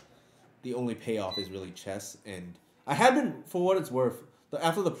the only payoff is really chess. And I had been, for what it's worth,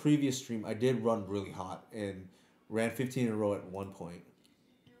 after the previous stream, I did run really hot and ran 15 in a row at one point.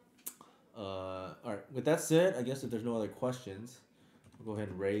 All right. With that said, I guess if there's no other questions, we'll go ahead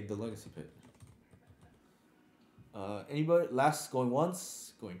and raid the legacy pit. Anybody? Last going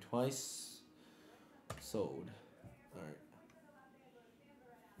once, going twice. Sold. All right.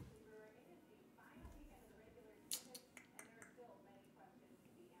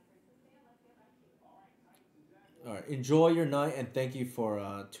 All right. Enjoy your night and thank you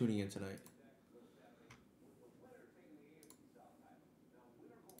for tuning in tonight.